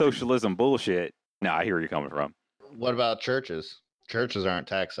entertainment industry. socialism bullshit. No, I hear where you're coming from. What about churches? Churches aren't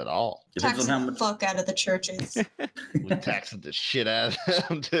taxed at all. Depends Tax on how the much. fuck out of the churches. We tax the shit out of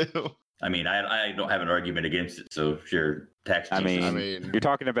them too. I mean, I don't have an argument against it. So sure, tax. I Jesus. mean, you're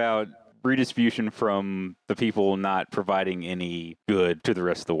talking about redistribution from the people not providing any good to the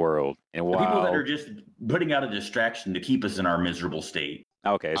rest of the world. And the people that while are just putting out a distraction to keep us in our miserable state.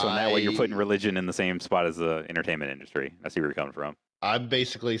 okay, so in that way you're putting I- religion in the same spot as the entertainment industry. I see where you're coming from. I'm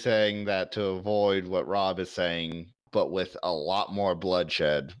basically saying that to avoid what Rob is saying, but with a lot more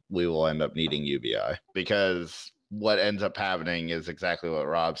bloodshed, we will end up needing UBI. Because what ends up happening is exactly what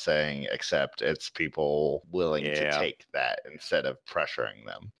Rob's saying, except it's people willing to Yeah. take that instead of pressuring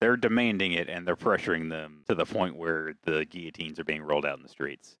them. They're demanding it and they're pressuring them to the point where the guillotines are being rolled out in the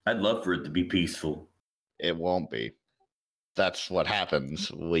streets. I'd love for it to be peaceful. It won't be. That's what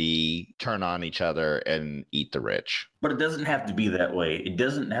happens. We turn on each other and eat the rich. But it doesn't have to be that way. It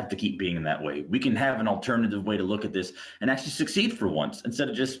doesn't have to keep being that way. We can have an alternative way to look at this and actually succeed for once. Instead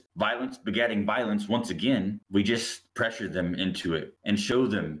of just violence begetting violence once again, we just pressure them into it and show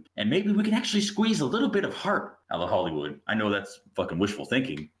them. And maybe we can actually squeeze a little bit of heart out of Hollywood. I know that's fucking wishful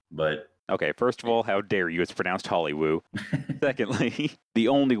thinking, but Okay, first of all, how dare you? It's pronounced Hollywood. Secondly, the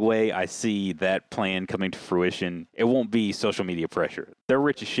only way I see that plan coming to fruition, it won't be social media pressure. They're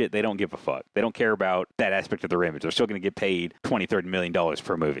rich as shit. They don't give a fuck. They don't care about that aspect of their image. They're still going to get paid $20-30 million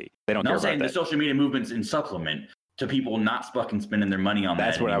per movie. They don't no, care I'm saying about the that. social media movement's in supplement to people not fucking spending their money on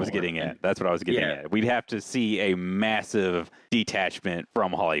That's that what I was anymore. getting at. That's what I was getting Yeah. at. We'd have to see a massive detachment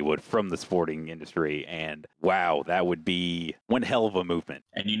from Hollywood, from the sporting industry, and wow, that would be one hell of a movement.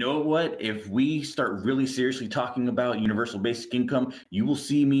 And you know what? If we start really seriously talking about universal basic income, you will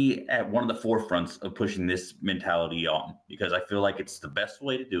see me at one of the forefronts of pushing this mentality on, because I feel like it's the best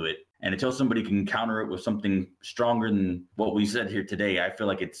way to do it. And until somebody can counter it with something stronger than what we said here today, I feel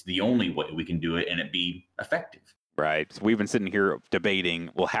like it's the only way we can do it and it be effective. Right. So we've been sitting here debating,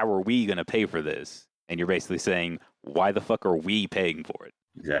 well, how are we going to pay for this? And you're basically saying, why the fuck are we paying for it?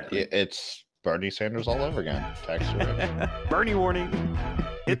 Exactly. It's Bernie Sanders all over again. Tax the rich. Bernie warning.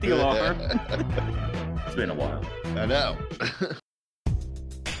 Hit the alarm. It's been a while. I know.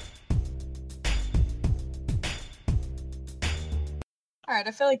 All right,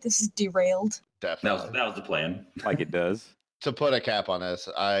 I feel like this is derailed. Definitely. That was the plan. Like it does. To put a cap on this,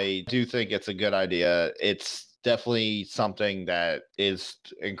 I do think it's a good idea. It's definitely something that is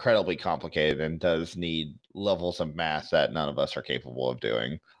incredibly complicated and does need levels of math that none of us are capable of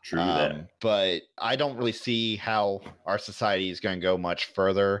doing. True that. But I don't really see how our society is going to go much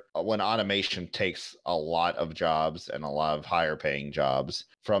further when automation takes a lot of jobs and a lot of higher paying jobs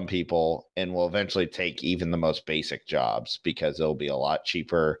from people and will eventually take even the most basic jobs, because it'll be a lot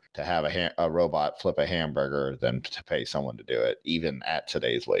cheaper to have a robot flip a hamburger than to pay someone to do it, even at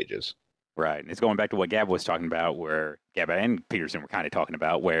today's wages. Right. It's going back to what Gab was talking about, where Gab and Peterson were kind of talking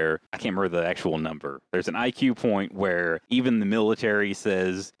about, where I can't remember the actual number. There's an IQ point where even the military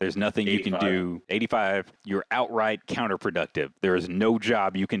says there's nothing you can 85. do. 85, you're outright counterproductive. There is no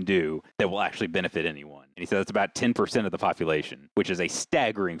job you can do that will actually benefit anyone. And he said that's about 10% of the population, which is a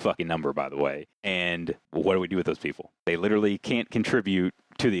staggering fucking number, by the way. And what do we do with those people? They literally can't contribute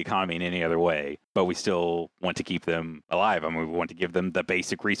to the economy in any other way, but we still want to keep them alive. I mean, we want to give them the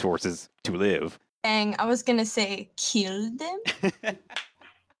basic resources to live. Dang, I was gonna say kill them.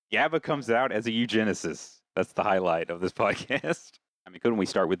 Yabba comes out as a eugenicist. That's the highlight of this podcast. I mean, couldn't we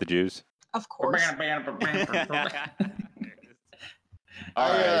start with the Jews? Of course. All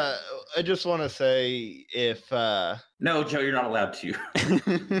right. I just want to say if No, Joe, you're not allowed to.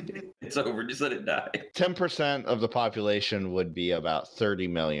 It's over. Just let it die. 10% of the population would be about 30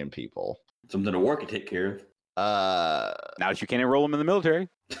 million people. Something a war could take care of. Now that you can't enroll them in the military.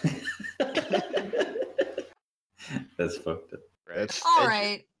 That's fucked up. That's All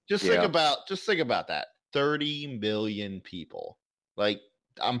right. Just Yeah. think about that. 30 million people. Like,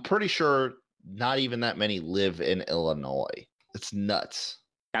 I'm pretty sure not even that many live in Illinois. It's nuts.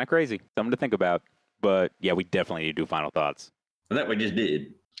 Kind of crazy. Something to think about. But yeah, we definitely need to do final thoughts. Well, that we just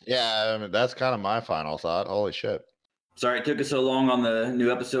did. Yeah, I mean, that's kind of my final thought. Holy shit. Sorry it took us so long on the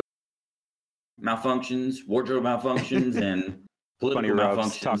new episode. Malfunctions, wardrobe malfunctions, and Funny political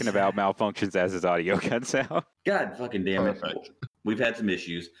Rob's malfunctions. talking about malfunctions as his audio cuts out. God fucking damn it. Perfect. We've had some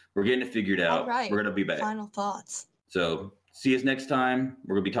issues. We're getting it figured out. All right. We're going to be back. Final thoughts. So see us next time.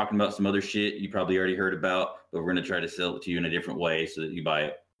 We're going to be talking about some other shit you probably already heard about, but we're going to try to sell it to you in a different way so that you buy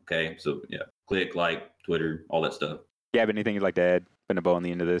it. Okay. So yeah, click, like, Twitter, all that stuff. Gab, anything you'd like to add? Putting a bow on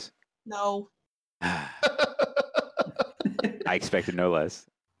the end of this? No. I expected no less.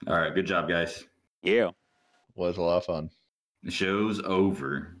 All right. Good job, guys. Yeah. Was a lot of fun. The show's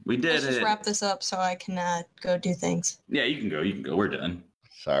over. We did Let's just it. wrap this up so I can go do things. Yeah, you can go. You can go. We're done.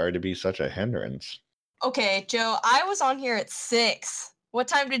 Sorry to be such a hindrance. Okay, Joe, I was on here at 6. What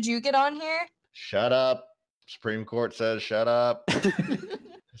time did you get on here? Shut up. Supreme Court says shut up.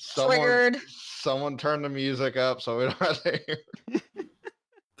 Triggered. Someone turn the music up so we don't have to hear.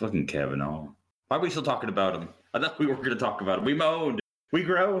 Fucking Kavanaugh. Why are we still talking about him? I thought we were going to talk about him. We moaned. We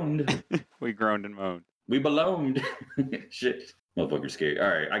groaned. We groaned and moaned. We baloned. Shit. Motherfucker's scary. All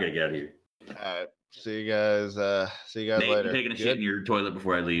right. I got to get out of here. All right. See you guys. See you guys Nate, later. I'm taking a shit in your toilet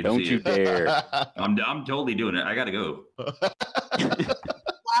before I leave. Don't See you ya. dare. I'm totally doing it. I got to go.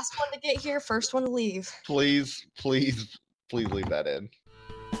 Last one to get here, first one to leave. Please leave that in.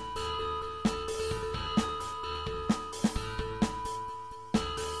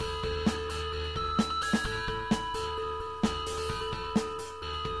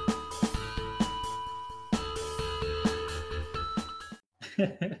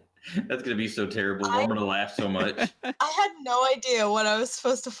 That's going to be so terrible. I'm going to laugh so much. I had no idea what I was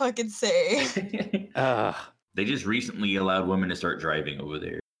supposed to fucking say. They just recently allowed women to start driving over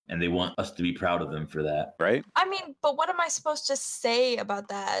there, and they want us to be proud of them for that. Right? I mean, but what am I supposed to say about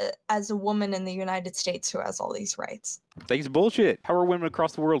that as a woman in the United States who has all these rights? That's bullshit. How are women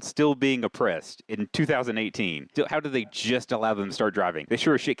across the world still being oppressed in 2018? How do they just allow them to start driving? They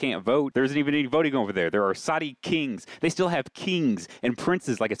sure as shit can't vote. There isn't even any voting over there. There are Saudi kings. They still have kings and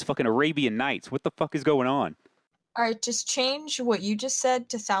princes like it's fucking Arabian Nights. What the fuck is going on? All right, just change what you just said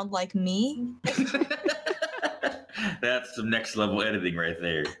to sound like me. That's some next level editing right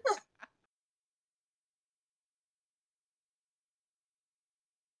there.